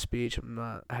write the speech.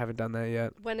 I haven't done that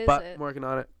yet. When is But it? I'm working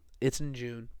on it. It's in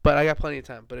June. But I got plenty of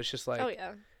time. But it's just like, Oh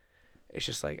yeah. it's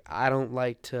just like, I don't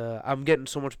like to, I'm getting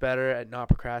so much better at not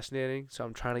procrastinating. So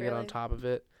I'm trying to get on Really? top of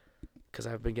it. Because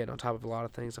I've been getting on top of a lot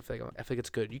of things. I feel like it's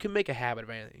good. You can make a habit of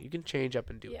anything. You can change up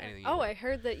and do Yeah. anything. Oh, I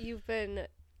heard that you've been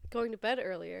going to bed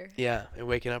earlier. Yeah, and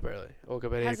waking up early. I woke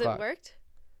up at 8 Has o'clock. it worked?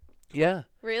 Yeah.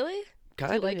 Really?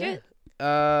 Kind of, like yeah. it?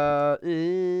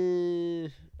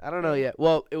 I don't know yet.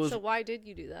 Well, it was So why did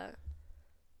you do that?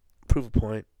 prove a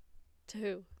point. To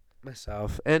who?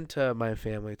 Myself and to my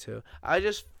family too. I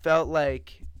just felt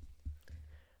like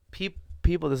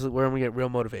people. This is where I'm gonna get real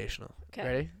motivational. Okay.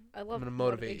 Ready? I love gonna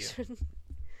motivate you. motivation.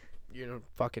 You're gonna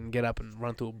fucking get up and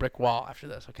run through a brick wall after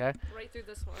this, okay? Right through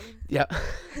this one. Yeah.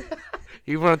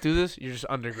 You run through this, you're just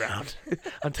underground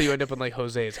until you end up in like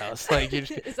Jose's house. Like you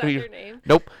just. Is that your name?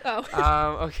 Nope.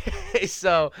 Oh. Okay.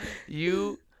 So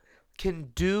you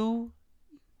can do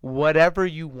whatever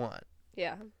you want.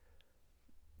 Yeah.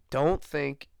 Don't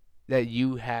think that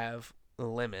you have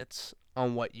limits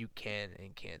on what you can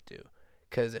and can't do.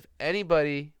 Because if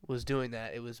anybody was doing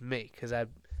that, it was me. Because I'd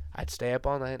stay up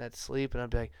all night and I'd sleep and I'd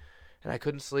be like, and I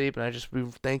couldn't sleep and I'd just be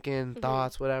thinking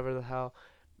thoughts, whatever the hell.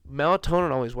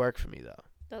 Melatonin always worked for me though.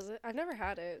 Does it? I've never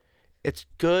had it. It's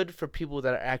good for people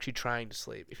that are actually trying to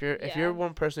sleep. If you're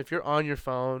one person, if you're on your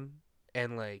phone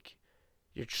and like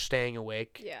you're staying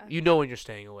awake, Yeah. you know when you're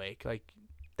staying awake. Like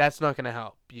that's not gonna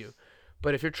help you.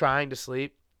 But if you're trying to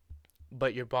sleep,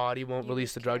 but your body won't You release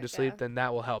just the drug to can't, sleep, yeah. then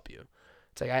that will help you.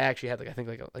 It's like I actually had I think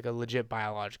like a legit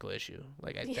biological issue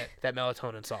that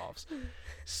melatonin solves.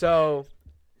 So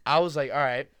I was like, all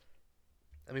right,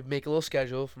 let me make a little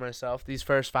schedule for myself. These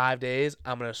first 5 days,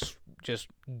 I'm gonna just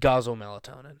guzzle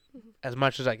melatonin as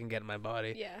much as I can get in my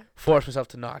body. Yeah. Force myself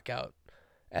to knock out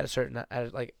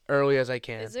at like early as I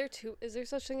can. Is there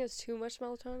such thing as too much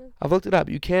melatonin? I've looked it up.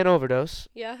 You can overdose.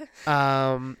 Yeah.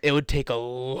 It would take a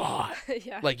lot.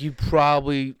 Yeah. Like you'd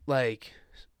probably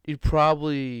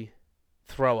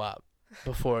throw up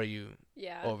before you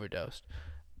Yeah. overdosed.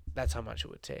 That's how much it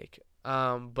would take.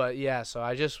 But yeah, so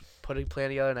I just put a plan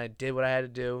together and I did what I had to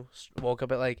do. Woke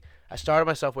up at I started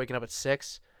myself waking up at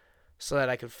 6 so that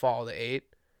I could fall to 8.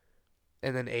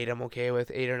 And then 8 I'm okay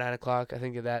with. 8 or 9 o'clock, I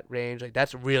think in that range. Like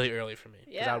that's really early for me.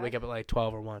 Because I would Yeah. wake up at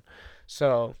 12 or 1.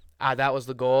 So that was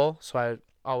the goal. So I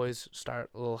always start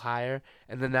a little higher.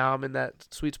 And then now I'm in that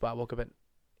sweet spot. Woke up at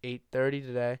 8:30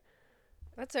 today.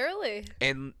 That's early.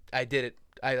 And I did it.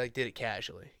 I did it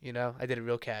casually. You know, I did it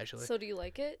real casually. So do you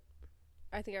like it?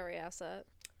 I think I already asked that.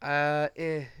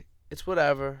 It's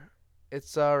whatever.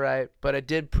 It's all right. But I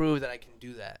did prove that I can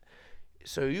do that.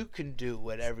 So you can do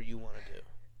whatever you want to do.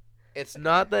 It's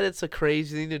not that it's a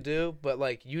crazy thing to do, but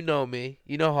you know me.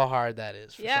 You know how hard that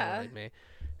is for someone like me.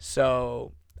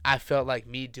 So I felt like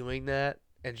me doing that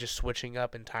and just switching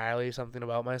up entirely something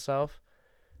about myself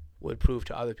would prove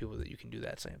to other people that you can do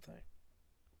that same thing.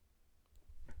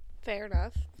 Fair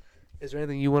enough. Is there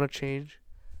anything you want to change?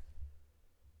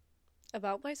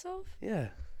 About myself? Yeah.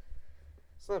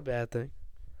 It's not a bad thing.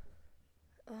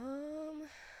 I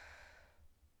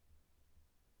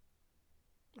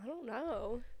don't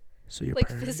know. So you're Like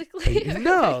purring? physically? Or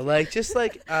No, like just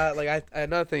like I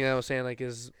another thing I was saying like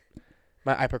is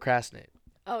I procrastinate.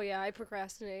 Oh yeah, I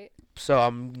procrastinate. So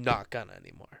I'm not gonna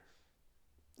anymore.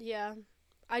 Yeah.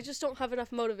 I just don't have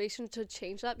enough motivation to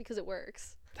change that because it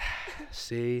works.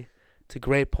 See, it's a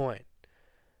great point.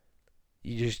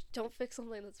 You just Don't fix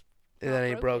something that's that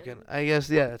ain't broken. I guess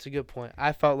yeah, that's a good point.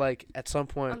 I felt like at some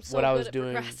point I'm so what I good was at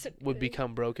doing would procrastinating.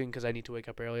 become broken because I need to wake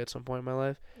up early at some point in my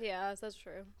life. Yeah, that's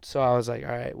true. So I was like, all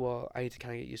right, well, I need to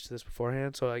kind of get used to this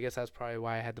beforehand. So I guess that's probably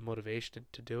why I had the motivation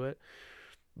to do it.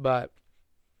 But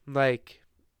like,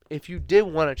 if you did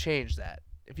want to change that,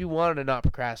 if you wanted to not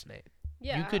procrastinate,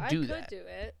 Yeah, could do I could that. do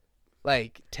it.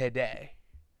 like today,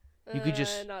 You could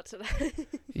just- Not today.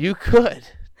 you could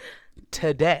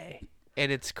today,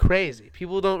 and it's crazy.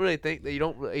 People don't really think that you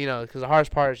don't, because the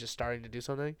hardest part is just starting to do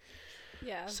something.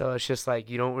 Yeah. So it's just like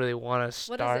you don't really want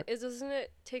to What start. is it? Doesn't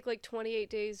it take like 28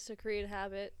 days to create a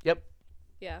habit? Yep.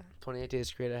 Yeah. 28 days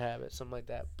to create a habit, something like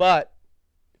that. But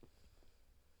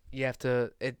you have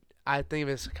to. I think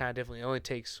it's kind of differently. It only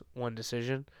takes one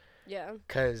decision, Yeah.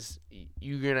 because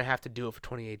you're gonna have to do it for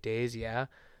 28 days, yeah.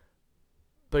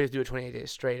 But you have to do it 28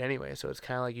 days straight anyway. So it's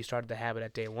kind of like you started the habit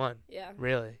at day one. Yeah.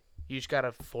 Really, you just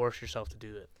gotta force yourself to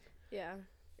do it. Yeah.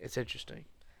 It's interesting.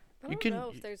 I You don't can- know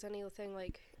if there's anything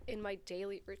like in my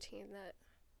daily routine that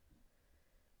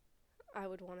I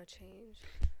would want to change.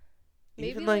 Maybe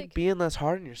Even like being less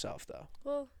hard on yourself, though.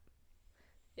 well,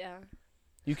 yeah.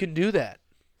 You can do that.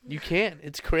 You can.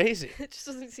 It's crazy. It just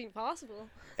doesn't seem possible.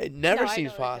 It never No, I seems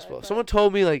know it possible. could, but- Someone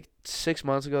told me like 6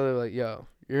 months ago, they were like, "Yo,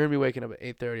 you're gonna be waking up at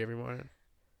 8:30 every morning."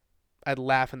 I'd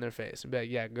laugh in their face and be like,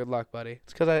 "Yeah, good luck, buddy."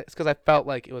 It's because I felt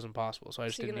like it was impossible, so I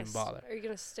just So you didn't gonna even bother. Are you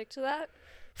gonna stick to that?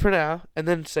 For now, and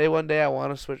then say one day I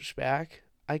want to switch back,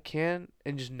 I can,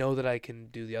 and just know that I can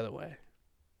do the other way.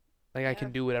 Like I Yeah.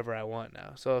 can do whatever I want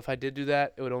now. So if I did do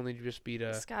that, it would only just be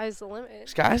to Sky's the limit.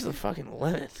 sky's the fucking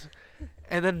limit,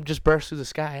 and then just burst through the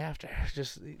sky after.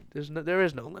 Just there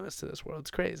is no limits to this world.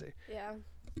 It's crazy. Yeah.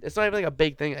 It's not even like a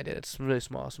big thing I did. It's really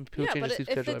small. Some people Yeah, change but their sleep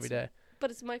if schedule it's- every day. But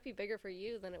it might be bigger for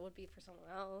you than it would be for someone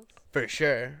else. For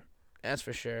sure, that's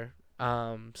for sure.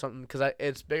 Something because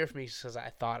it's bigger for me because I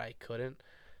thought I couldn't.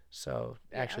 So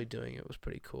Yeah. actually doing it was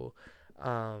pretty cool.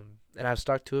 And I've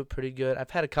stuck to it pretty good.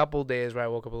 I've had a couple days where I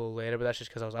woke up a little later, but that's just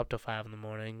because I was up till 5 in the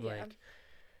morning. Yeah.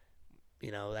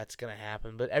 Like, that's gonna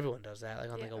happen. But everyone does that. Like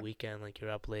on like a Yeah. weekend, like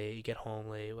you're up late, you get home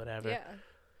late, whatever. Yeah.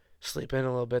 Sleep in a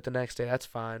little bit the next day. That's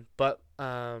fine. But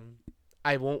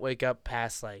I won't wake up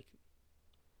past like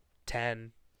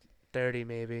 10:30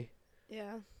 maybe,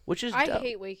 Yeah. which is I dope.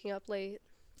 hate waking up late.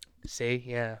 See,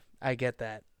 yeah, I get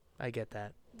that.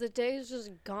 The day is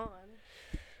just gone.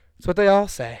 That's what they all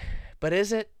say. But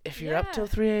is it if you're up Yeah. till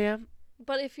 3 a.m.,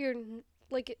 But if you're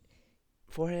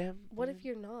 4 a.m.? what if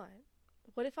you're not?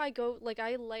 What if I go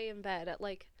I lay in bed at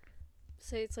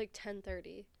say it's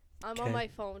 10:30. I'm on Okay. my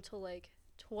phone till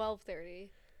 12:30.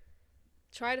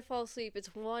 Try to fall asleep.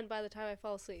 It's 1 by the time I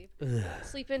fall asleep. Ugh,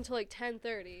 Sleep until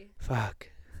 10:30. fuck.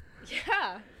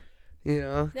 Yeah.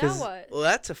 Now what? Well,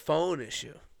 that's a phone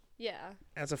issue. Yeah.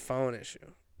 That's a phone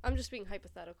issue. I'm just being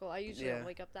hypothetical. I usually Yeah. don't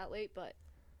wake up that late, but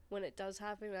when it does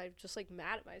happen, I'm just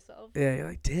mad at myself. Yeah, you're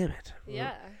like, damn it.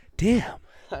 Yeah. Damn.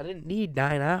 I didn't need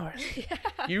 9 hours.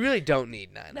 Yeah. You really don't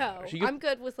need 9 No, hours. You I'm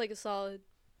good with a solid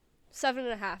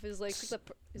 7.5 is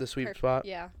the sweet perfect. spot.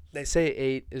 Yeah. They say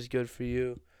 8 is good for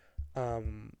you.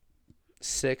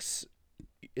 6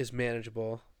 is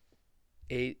manageable.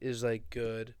 8 is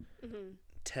good. Mhm.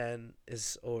 10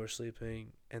 is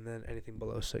oversleeping, and then anything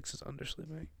below 6 is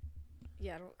undersleeping.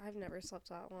 Yeah, I've never slept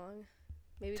that long.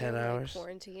 Maybe 10 during hours?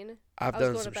 quarantine. I've I was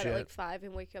done going some to bed shit at 5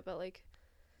 and wake up at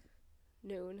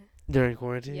noon. during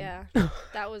quarantine. Yeah.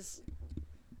 That was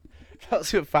Fell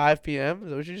asleep at 5 p.m. Is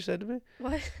that what you just said to me?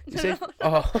 what? You No, said, no,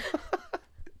 oh,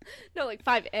 no,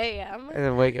 5 a.m. and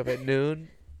then wake up at noon.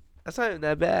 That's not even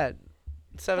that bad.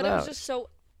 7 But it hours. was just so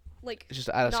It's just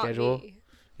out of not schedule. me.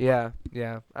 Yeah,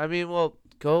 yeah. I mean, well,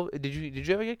 did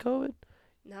you ever get COVID?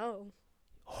 No,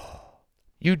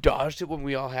 You dodged it when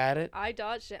we all had it. I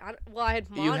dodged it. I had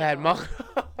mono. You had mono.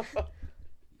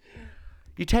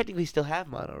 You technically still have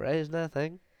mono, right? Isn't that a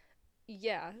thing?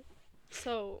 Yeah.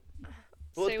 So.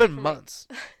 Well, stay it's away been from me. months,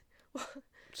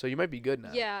 so you might be good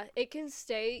now. Yeah, it can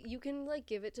stay. You can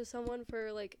give it to someone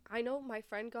for I know my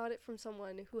friend got it from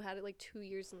someone who had it 2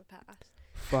 years in the past.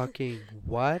 Fucking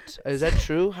what? Is that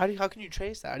true? How can you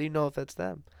trace that? How do you know if that's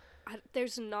them?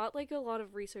 There's not a lot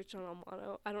of research on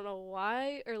mono. I don't know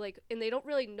why and they don't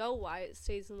really know why it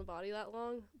stays in the body that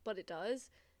long, but it does.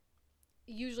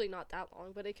 usually not that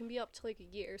long, but it can be up to like a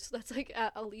year. So that's like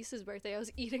at Elise's birthday, I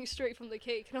was eating straight from the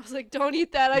cake, and I was like, "Don't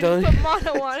eat that! I Don't- just put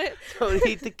mono on it." Don't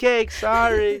eat the cake.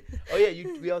 Sorry. Oh yeah,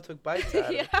 we all took bites out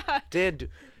of it. Yeah. Dude,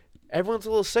 everyone's a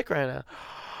little sick right now.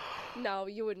 No,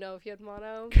 you would know if you had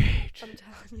mono. Kate. I'm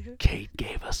telling you. Kate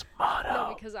gave us mono.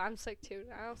 No, because I'm sick too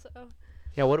now. So.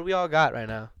 Yeah, what do we all got right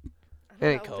now? I It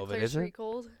ain't don't know, the COVID, Clear is it? Street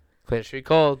Cold. Clear Street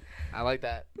Cold. I like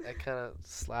that. That kind of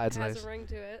slides It has nice. a ring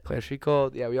to it. Clear Street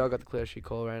Cold. Yeah, we all got the Clear Street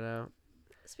Cold right now.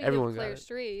 Speaking Everyone of got Clear it.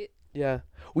 Street, Yeah.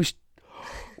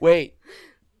 Wait.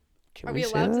 Can are we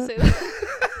allowed that? to say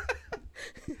that?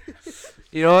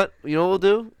 You know what? You know what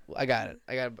we'll do? I got it.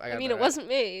 I got. I mean, it wasn't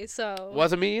me, so.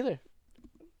 Wasn't me either.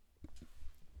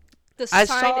 The I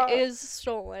sign saw- is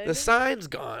stolen. The sign's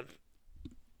gone.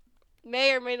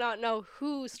 May or may not know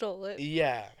who stole it.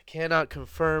 Yeah, cannot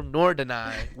confirm nor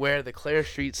deny where the Clare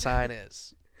Street sign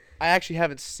is. I actually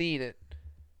haven't seen it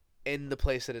in the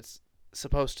place that it's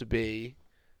supposed to be.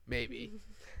 Maybe.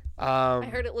 I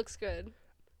heard it looks good.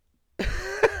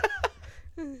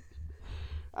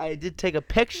 I did take a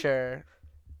picture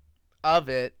of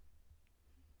it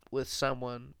with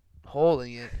someone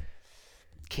holding it.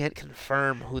 Can't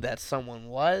confirm who that someone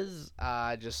was.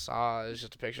 I just saw it was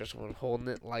just a picture of someone holding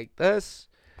it like this.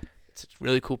 It's a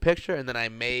really cool picture, and then I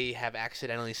may have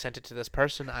accidentally sent it to this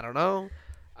person. I don't know.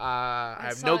 I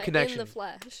have saw no it connection. in the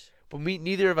flesh. But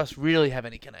neither of us really have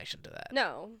any connection to that.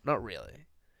 No. Not really.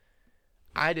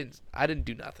 I didn't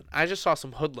do nothing. I just saw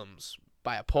some hoodlums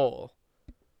by a pole,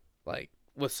 like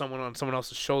with someone on someone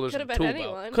else's shoulders. Could have and been tool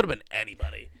belt. anyone. Could have been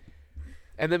anybody.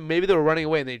 And then maybe they were running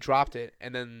away and they dropped it,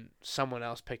 and then someone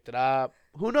else picked it up.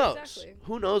 Who knows? Exactly.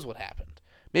 Who knows what happened?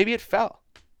 Maybe it fell.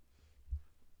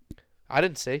 I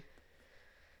didn't see.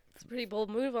 It's a pretty bold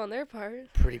move on their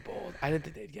part. Pretty bold. I didn't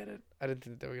think they'd get it. I didn't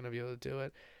think they were gonna be able to do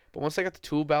it. But once I got the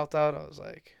tool belt out, I was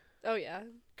like, Oh yeah.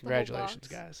 congratulations,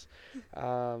 box.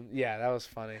 guys. Yeah, that was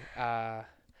funny.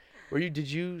 Did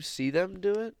you see them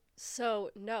do it? So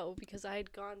no, because I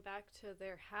had gone back to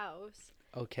their house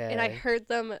Okay. and I heard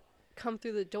them come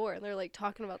through the door and they're like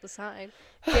talking about the sign.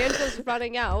 Dan goes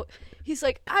running out. He's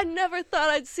like, "I never thought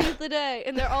I'd see the day,"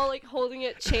 and they're all like holding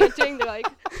it, chanting. They're like,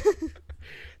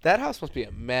 That house must be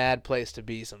a mad place to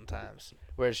be sometimes,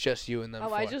 where it's just you and them. "Oh,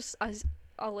 four.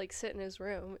 I'll like sit in his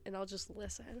room and I'll just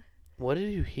listen. What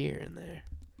did you hear in there?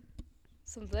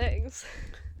 Some things."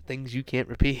 Things you can't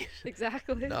repeat.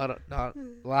 Exactly. Not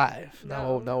live.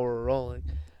 No. Now we're rolling.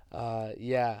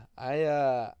 Yeah.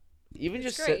 I even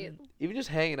It's just great. sitting, even just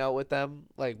hanging out with them.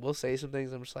 Like we'll say some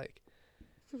things. I'm just like,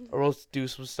 or we'll do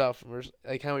some stuff. And we're just,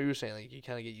 like kind of what you were saying. Like you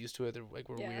kind of get used to it. They're, like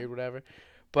we're Yeah. weird, whatever.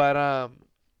 But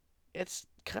it's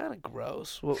kind of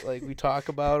gross what like we talk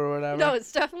about or whatever. No,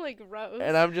 it's definitely gross.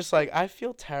 And I'm just like, I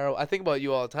feel terrible. I think about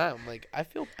you all the time. I'm like, I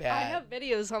feel bad. I have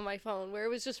videos on my phone where it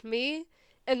was just me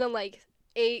and then like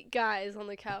 8 guys on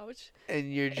the couch.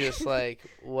 And you're just like,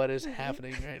 what is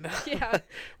happening right now? Yeah.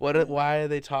 Why are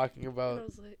they talking And about I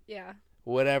was like, yeah.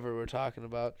 whatever we're talking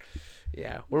about?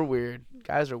 Yeah, we're weird.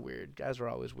 Guys are weird. Guys are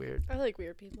always weird. I like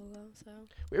weird people though, so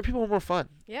Weird people are more fun.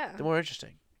 yeah. They're more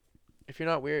interesting. If you're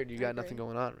not weird, you I got agree. nothing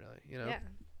going on, really. You know. Yeah.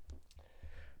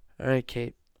 All right,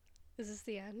 Kate. Is this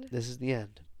the end? This is the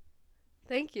end.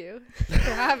 Thank you for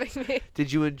having me.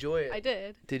 Did you enjoy it? I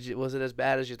did. Was it as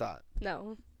bad as you thought?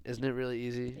 No. Isn't it really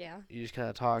easy? Yeah. You just kind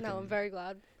of talk. No, I'm and- very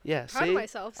glad. Yeah. Proud See. of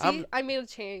myself. See, I'm- I made a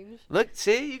change. Look,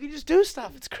 see, you can just do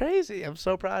stuff. It's crazy. I'm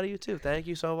so proud of you too. Thank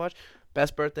you so much.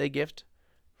 Best birthday gift.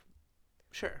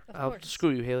 Sure. Of I'll course. screw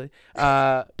you, Haley.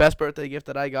 Best birthday gift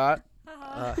that I got.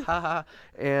 Haha.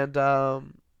 And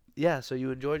yeah. So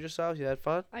you enjoyed yourself. You had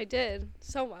fun, I did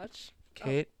so much.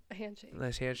 Kate. A handshake.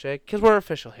 Nice handshake. Cause we're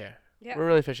official here. Yeah. We're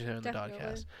really official here on the Definitely.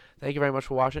 Dogcast. Thank you very much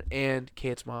for watching. And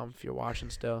Kate's mom, if you're watching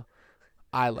still,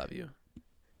 I love you.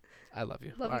 I love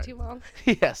you. Love All you too, Mom.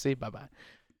 right. Yeah. See. Bye bye.